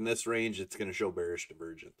closes up in this range, it's going to show bearish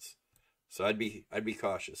divergence. So I'd be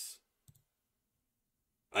cautious.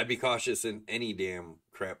 I'd be cautious in any damn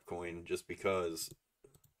crap coin just because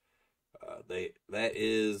that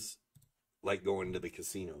is like going to the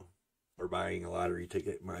casino or buying a lottery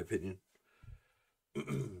ticket, in my opinion.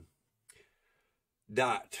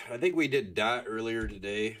 DOT. I think we did DOT earlier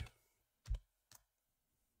today.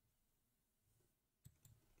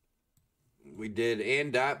 We did,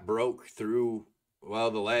 and DOT broke through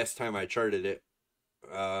well, the last time I charted it,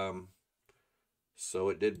 so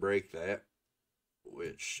it did break that,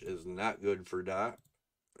 which is not good for DOT.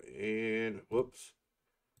 And whoops,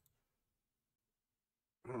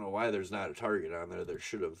 I don't know why there's not a target on there. There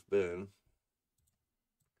should have been.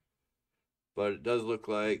 But it does look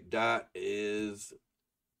like DOT is...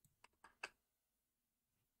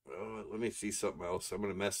 Oh, let me see something else. I'm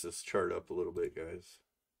going to mess this chart up a little bit, guys.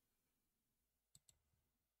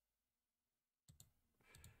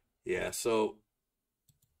 Yeah, so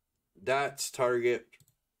DOT's target,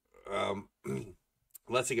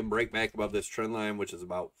 unless it can break back above this trend line, which is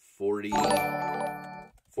about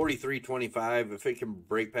 43.25. If it can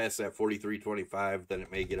break past that 43.25, then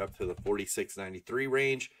it may get up to the 46.93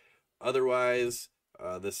 range. Otherwise,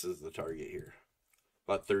 this is the target here,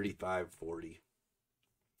 about 35.40.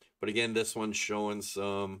 But again, this one's showing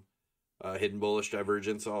some hidden bullish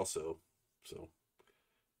divergence also. So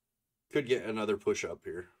could get another push up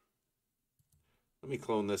here. Let me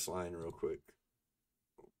clone this line real quick.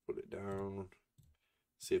 Put it down.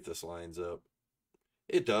 See if this lines up.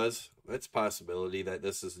 It does. That's a possibility that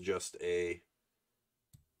this is just a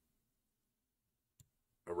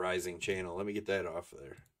rising channel. Let me get that off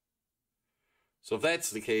there. So if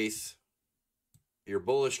that's the case, your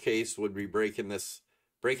bullish case would be breaking this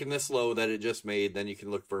low that it just made. Then you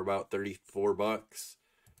can look for about 34 bucks.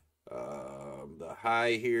 The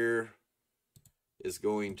high here is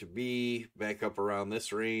going to be back up around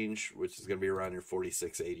this range, which is going to be around your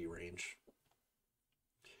 46.80 range.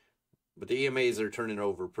 But the EMAs are turning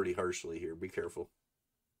over pretty harshly here. Be careful.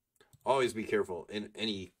 Always be careful in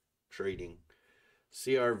any trading.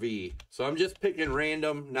 CRV. So I'm just picking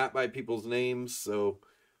random, not by people's names. So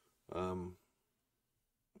we'll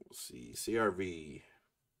see. CRV.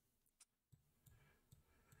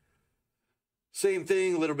 Same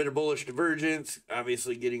thing, a little bit of bullish divergence.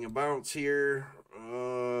 Obviously getting a bounce here.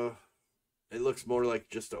 It looks more like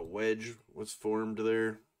just a wedge was formed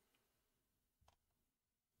there.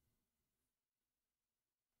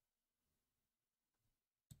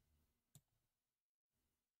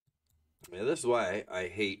 Yeah, this is why I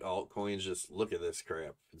hate altcoins. Just look at this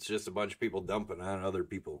crap. It's just a bunch of people dumping on other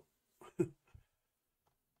people.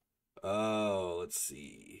 Oh, let's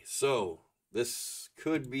see. So this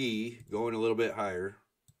could be going a little bit higher.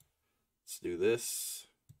 Let's do this.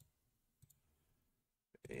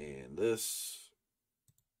 And this.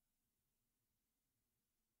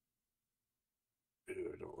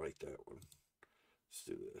 Ew, I don't like that one. Let's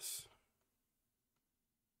do this.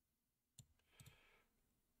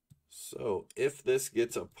 So if this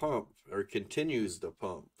gets a pump or continues to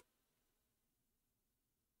pump,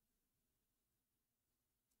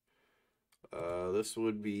 this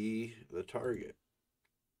would be the target.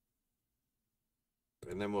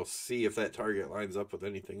 And then we'll see if that target lines up with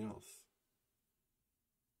anything else.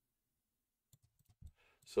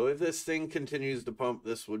 So if this thing continues to pump,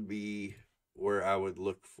 this would be where I would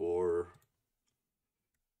look for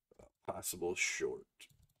a possible short.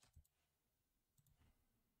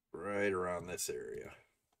 Right around this area.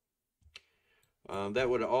 That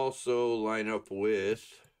would also line up with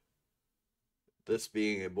this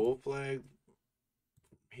being a bull flag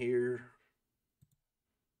here.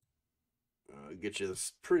 Get you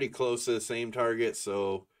this pretty close to the same target,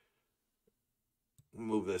 so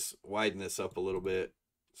move this, widen this up a little bit.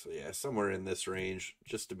 So yeah, somewhere in this range,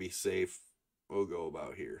 just to be safe, we'll go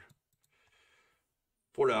about here.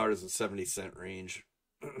 $4.70 range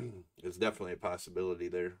is definitely a possibility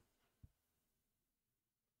there.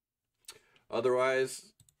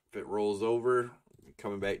 Otherwise, if it rolls over,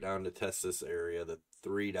 coming back down to test this area, the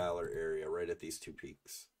 $3 area, right at these two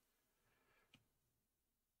peaks.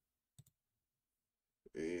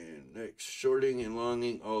 And next, shorting and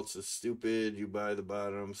longing. Alts is stupid. You buy the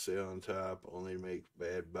bottom, sell on top. Only make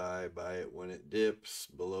bad buy. Buy it when it dips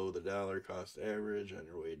below the dollar cost average on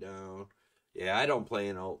your way down. Yeah, I don't play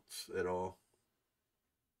in alts at all.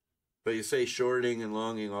 But you say shorting and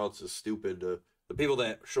longing alts is stupid. The people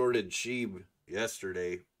that shorted SHIB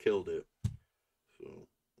yesterday killed it. So,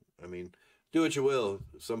 I mean, do what you will.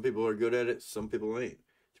 Some people are good at it. Some people ain't.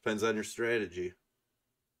 Depends on your strategy.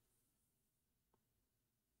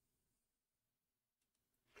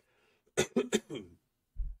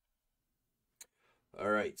 All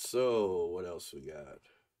right, so what else we got?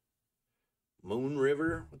 Moon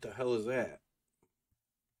River? What the hell is that?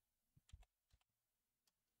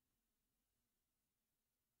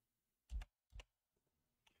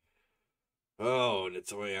 Oh, and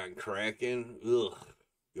it's only on Kraken? Ugh,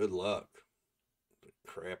 good luck.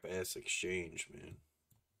 Crap-ass exchange, man.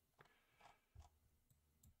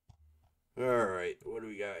 All right, what do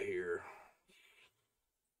we got here?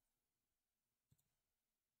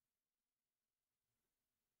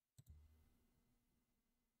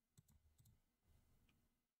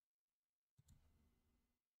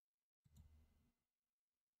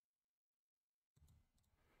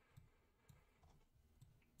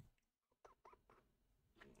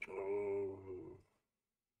 Oh.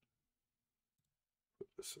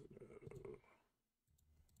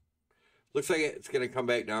 Looks like it's going to come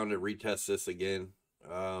back down to retest this again,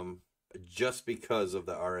 just because of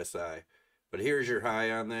the RSI. But here's your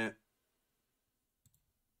high on that.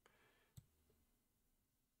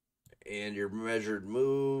 And your measured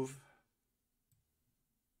move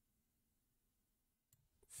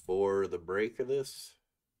for the break of this.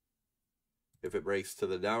 If it breaks to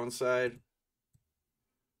the downside,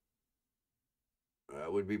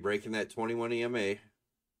 would be breaking that 21 EMA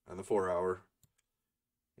on the 4 hour.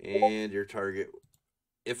 And your target,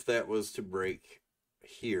 if that was to break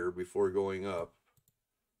here before going up,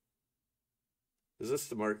 is this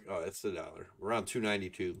the mark? Oh, it's the dollar. We're on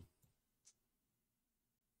 292.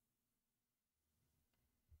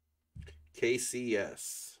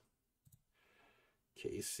 KCS.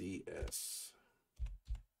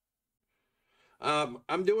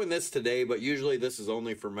 I'm doing this today, but usually this is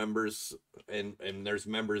only for members, and there's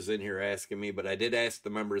members in here asking me, but I did ask the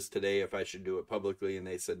members today if I should do it publicly, and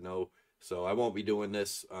they said no. So I won't be doing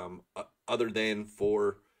this other than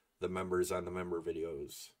for the members on the member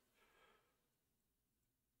videos.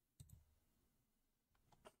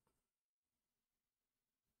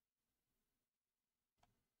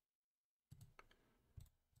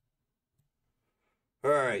 All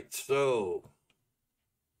right, so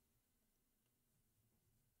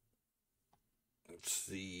let's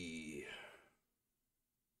see.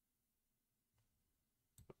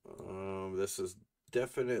 This is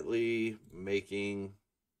definitely making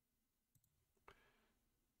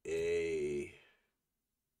a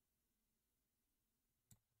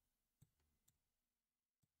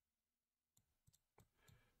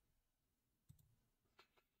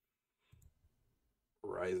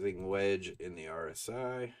rising wedge in the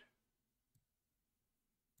RSI.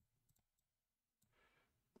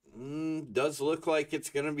 Does look like it's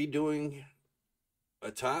going to be doing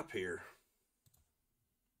a top here.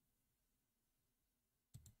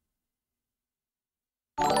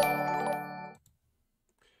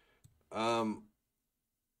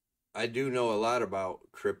 I do know a lot about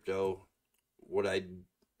crypto. What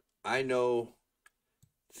I know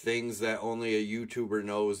things that only a YouTuber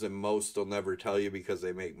knows, and most will never tell you because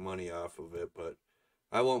they make money off of it, but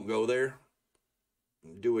I won't go there.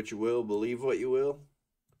 Do what you will, believe what you will.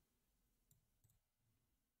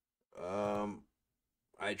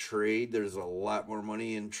 I trade. There's a lot more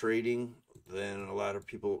money in trading than a lot of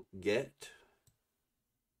people get.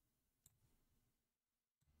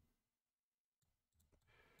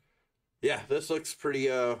 Yeah, this looks pretty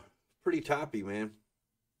toppy, man.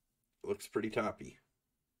 Looks pretty toppy.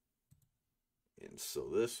 And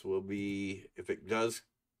so this will be, if it does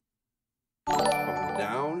come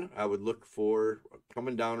down, I would look for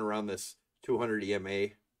coming down around this 200 EMA.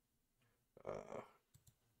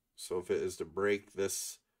 So if it is to break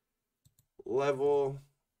this level,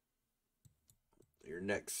 your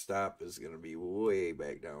next stop is going to be way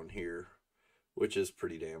back down here, which is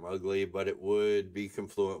pretty damn ugly, but it would be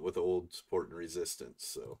confluent with old support and resistance.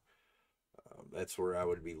 So that's where I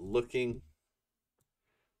would be looking.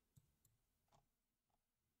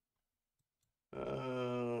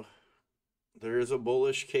 There is a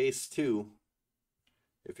bullish case too.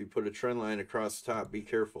 If you put a trend line across the top, be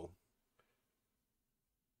careful.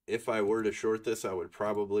 If I were to short this, I would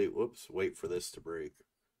probably, wait for this to break.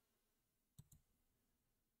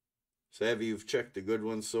 Savvy, you've checked the good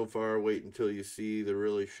ones so far. Wait until you see the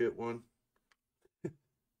really shit one.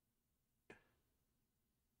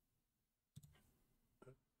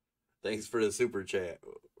 Thanks for the super chat.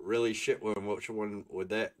 Really shit one, which one would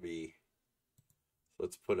that be?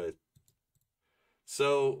 Let's put a...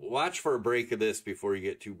 So watch for a break of this before you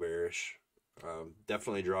get too bearish.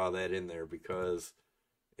 Definitely draw that in there, because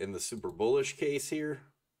in the super bullish case here,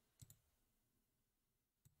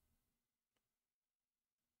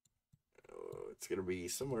 it's going to be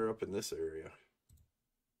somewhere up in this area.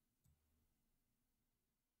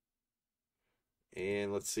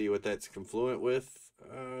 And let's see what that's confluent with.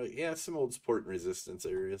 Yeah, some old support and resistance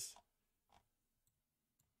areas.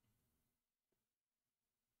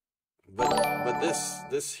 But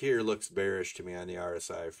this here looks bearish to me on the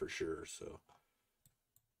RSI for sure. So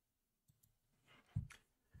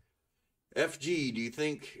FG, do you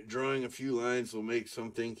think drawing a few lines will make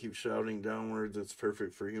something keep shouting downwards? It's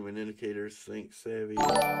perfect for human indicators. Thanks, Savvy.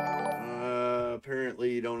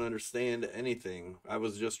 Apparently you don't understand anything. I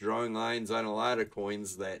was just drawing lines on a lot of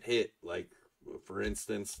coins that hit, like for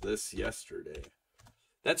instance this yesterday.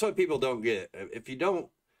 That's what people don't get. If you don't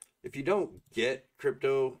get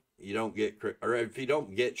crypto, you don't get or if you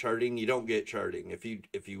don't get charting, you don't get charting. If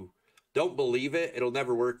you don't believe it, it'll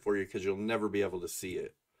never work for you because you'll never be able to see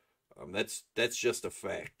it. That's just a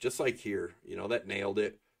fact. Just like here, you know, that nailed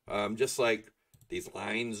it. Just like these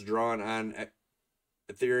lines drawn on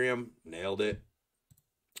Ethereum, nailed it.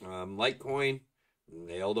 Litecoin,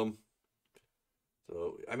 nailed them.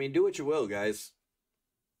 So, I mean, do what you will, guys.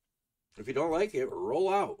 If you don't like it, roll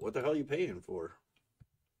out. What the hell are you paying for?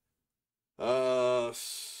 So...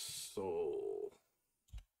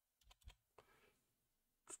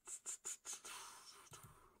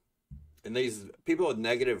 And these people with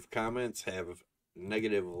negative comments have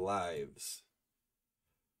negative lives.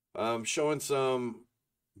 Showing some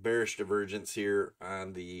bearish divergence here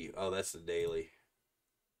on the... Oh, that's the daily.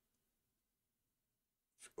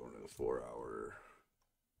 Let's go to the 4 hour.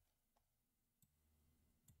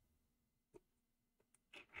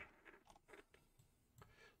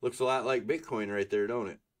 Looks a lot like Bitcoin right there, don't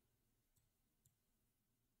it?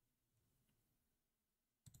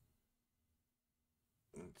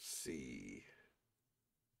 Let's see.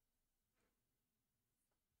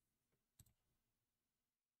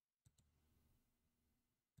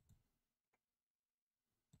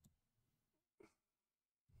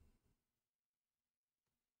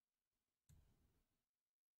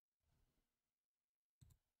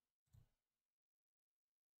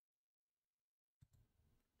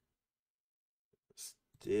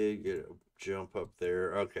 Did get a jump up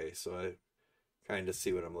there. Okay, so I kind of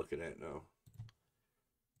see what I'm looking at now.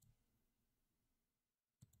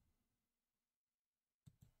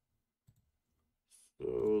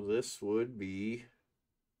 So this would be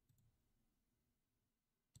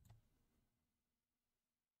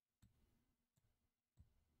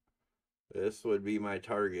my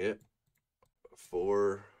target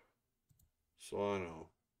for Solano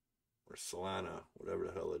or Solana, whatever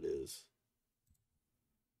the hell it is.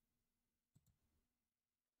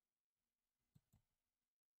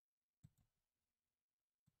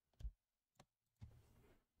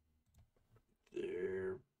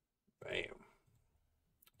 There, bam.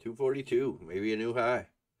 242, maybe a new high.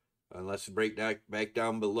 Unless you break back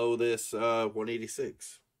down below this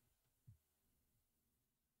 186.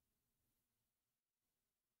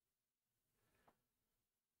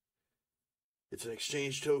 It's an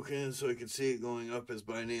exchange token, so I can see it going up as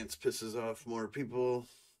Binance pisses off more people.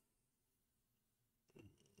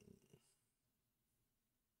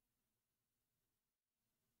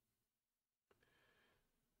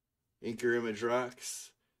 Anchor Image rocks.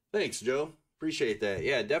 Thanks, Joe. Appreciate that.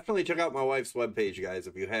 Yeah, definitely check out my wife's webpage, guys,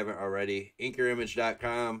 if you haven't already.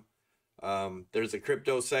 anchorimage.com. There's a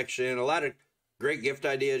crypto section. A lot of great gift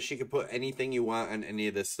ideas. She can put anything you want on any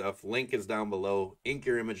of this stuff. Link is down below.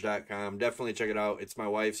 anchorimage.com. Definitely check it out. It's my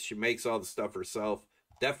wife's. She makes all the stuff herself.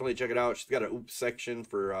 Definitely check it out. She's got an oops section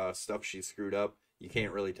for stuff she screwed up. You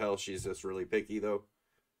can't really tell. She's just really picky, though.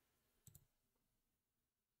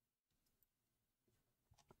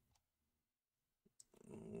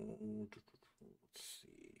 Let's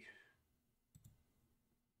see.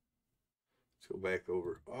 Let's go back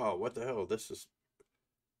over. Oh, what the hell? This is...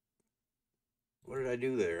 What did I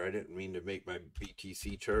do there? I didn't mean to make my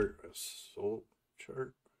BTC chart a SOL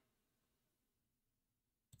chart.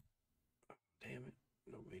 Damn it.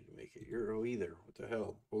 Don't mean to make it Euro either. What the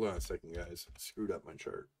hell? Hold on a second, guys. I screwed up my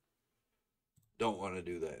chart. Don't want to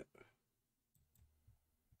do that.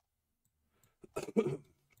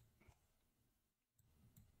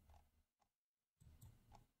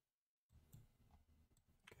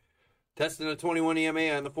 Testing a 21 EMA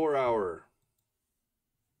on the 4 hour.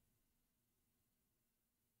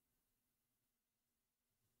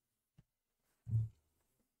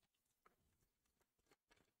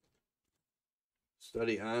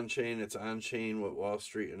 Study on-chain. It's on-chain what Wall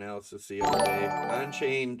Street analysis the other day.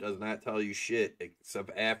 On-chain does not tell you shit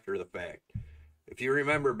except after the fact. If you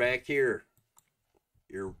remember back here,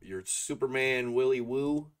 your Superman Willy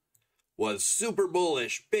Woo was super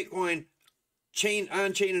bullish. Bitcoin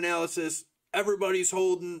on-chain analysis. Everybody's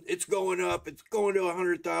holding. It's going up. It's going to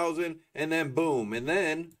 100,000. And then boom. And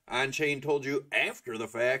then on-chain told you after the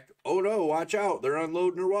fact, oh no, watch out. They're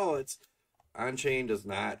unloading their wallets. On-chain does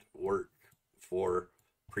not work for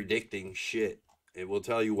predicting shit. It will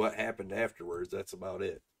tell you what happened afterwards. That's about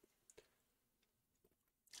it.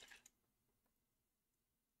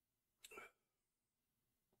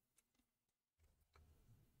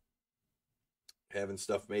 Having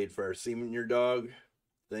stuff made for our senior dog.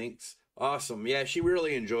 Thanks. Awesome. Yeah, she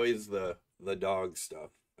really enjoys the dog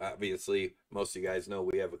stuff. Obviously, most of you guys know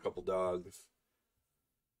we have a couple dogs.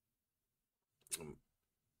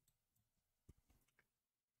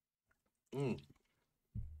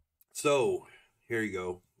 So, here you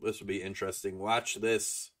go. This will be interesting. Watch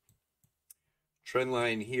this trend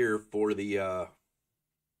line here for the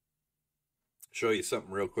Show you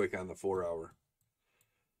something real quick on the 4 hour.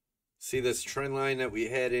 See this trend line that we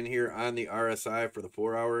had in here on the RSI for the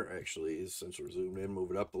 4 hour? Actually, since we're zoomed in,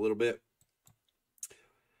 move it up a little bit.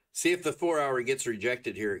 See if the 4 hour gets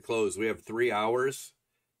rejected here at close. We have 3 hours.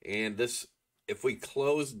 And this, if we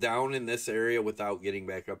close down in this area without getting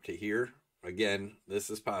back up to here, again, this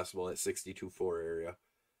is possible at 62.4 area.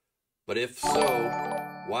 But if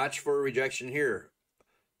so, watch for a rejection here.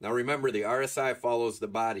 Now remember, the RSI follows the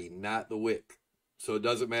body, not the wick. So it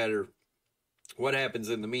doesn't matter what happens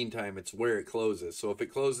in the meantime, it's where it closes. So if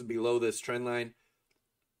it closes below this trend line,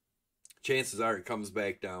 chances are it comes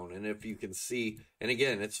back down. And if you can see, and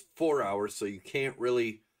again, it's 4 hours, so you can't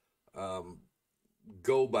really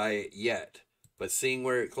go by it yet. But seeing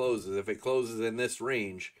where it closes, if it closes in this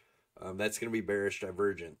range, that's going to be bearish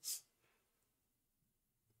divergence.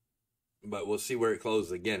 But we'll see where it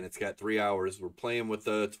closes. Again, it's got 3 hours. We're playing with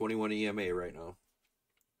the 21 EMA right now.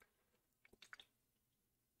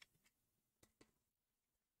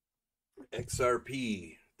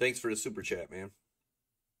 XRP. Thanks for the super chat, man.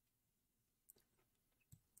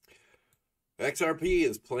 XRP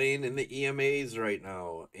is playing in the EMAs right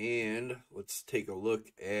now. And let's take a look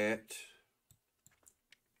at...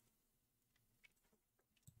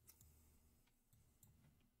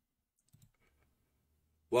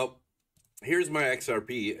 Well, here's my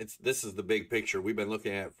XRP. This is the big picture we've been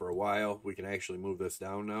looking at for a while. We can actually move this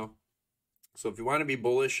down now. So if you want to be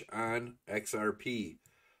bullish on XRP,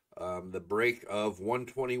 the break of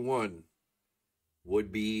 121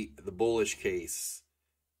 would be the bullish case.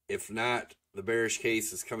 If not, the bearish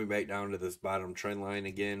case is coming back down to this bottom trend line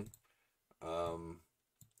again.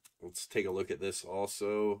 Let's take a look at this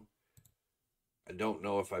also. I don't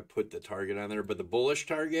know if I put the target on there, but the bullish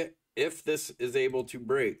target, if this is able to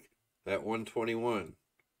break that 121,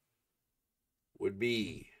 would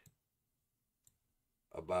be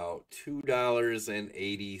about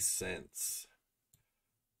 $2.80.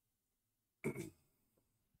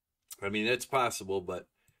 I mean, it's possible, but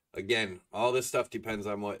again, all this stuff depends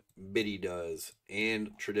on what BITI does and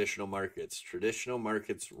traditional markets. Traditional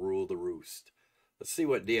markets rule the roost. Let's see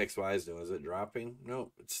what DXY is doing. Is it dropping? No,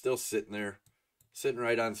 it's still sitting there, sitting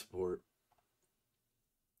right on support.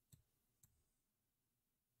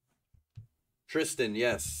 Tristan,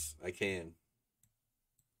 yes, I can.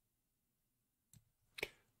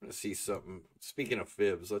 I'm going to see something. Speaking of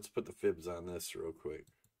fibs, let's put the fibs on this real quick.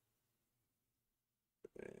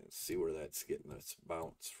 And see where that's getting its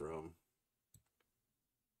bounce from.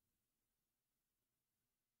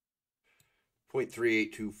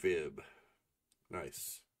 0.382 fib.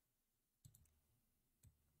 Nice.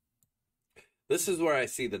 This is where I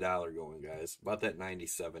see the dollar going, guys. About that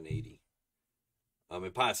 97.80.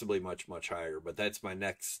 And possibly much, much higher. But that's my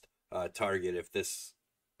next target if this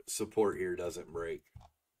support here doesn't break.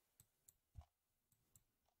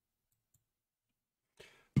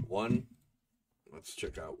 One. Let's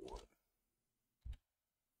check out one.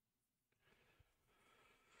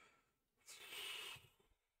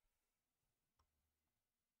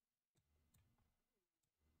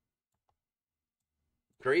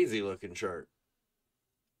 Crazy looking chart.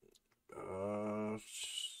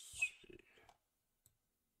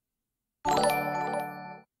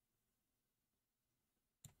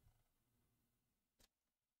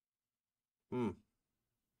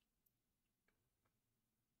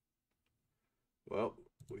 Well,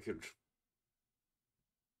 we could.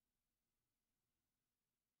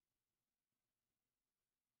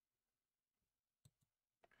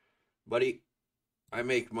 Buddy, I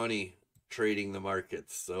make money trading the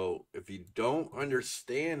markets. So if you don't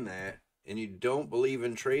understand that and you don't believe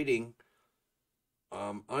in trading,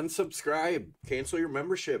 unsubscribe, cancel your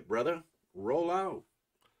membership, brother. Roll out.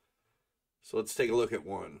 So let's take a look at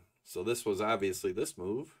one. So this was obviously this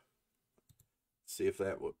move. See if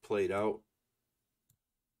that played out.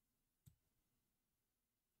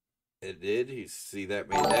 It did. You see that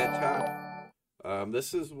made that top.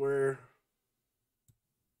 This is where,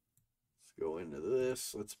 let's go into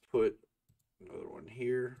this. Let's put another one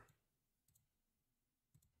here.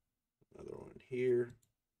 Another one here.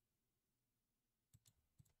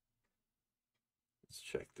 Let's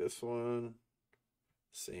check this one.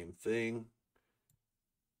 Same thing.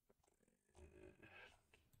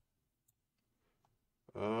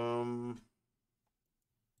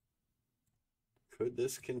 Could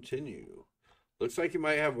this continue? Looks like you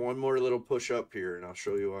might have one more little push up here, and I'll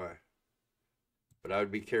show you why. But I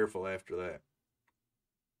would be careful after that.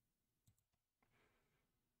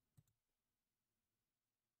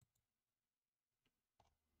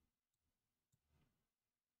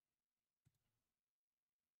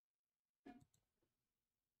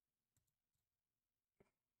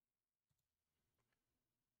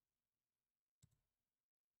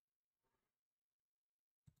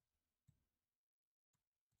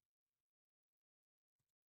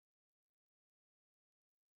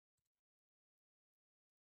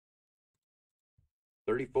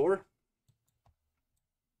 34.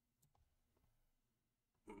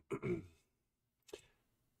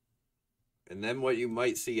 And then what you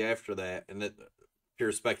might see after that, and that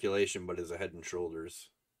pure speculation, but is a head and shoulders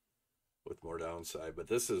with more downside. But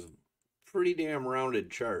this is pretty damn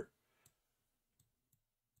rounded chart.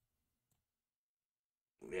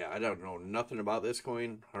 Yeah, I don't know nothing about this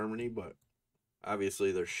coin, Harmony, but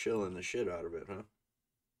obviously they're shilling the shit out of it, huh?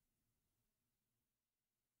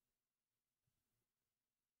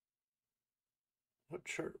 What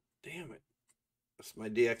chart? Damn it. That's my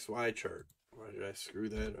DXY chart. Why did I screw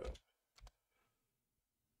that up?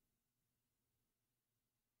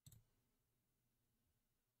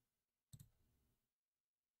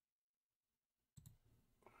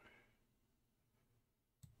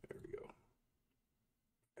 There we go.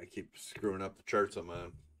 I keep screwing up the charts I'm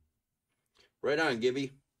on. Right on,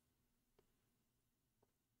 Gibby.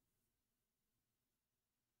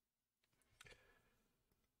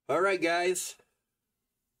 All right, guys.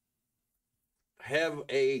 Have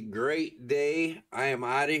a great day. I am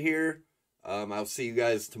out of here. I'll see you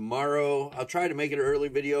guys tomorrow. I'll try to make it an early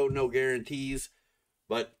video. No guarantees.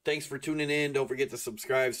 But thanks for tuning in. Don't forget to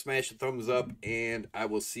subscribe. Smash the thumbs up. And I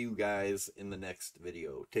will see you guys in the next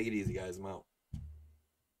video. Take it easy, guys. I'm out.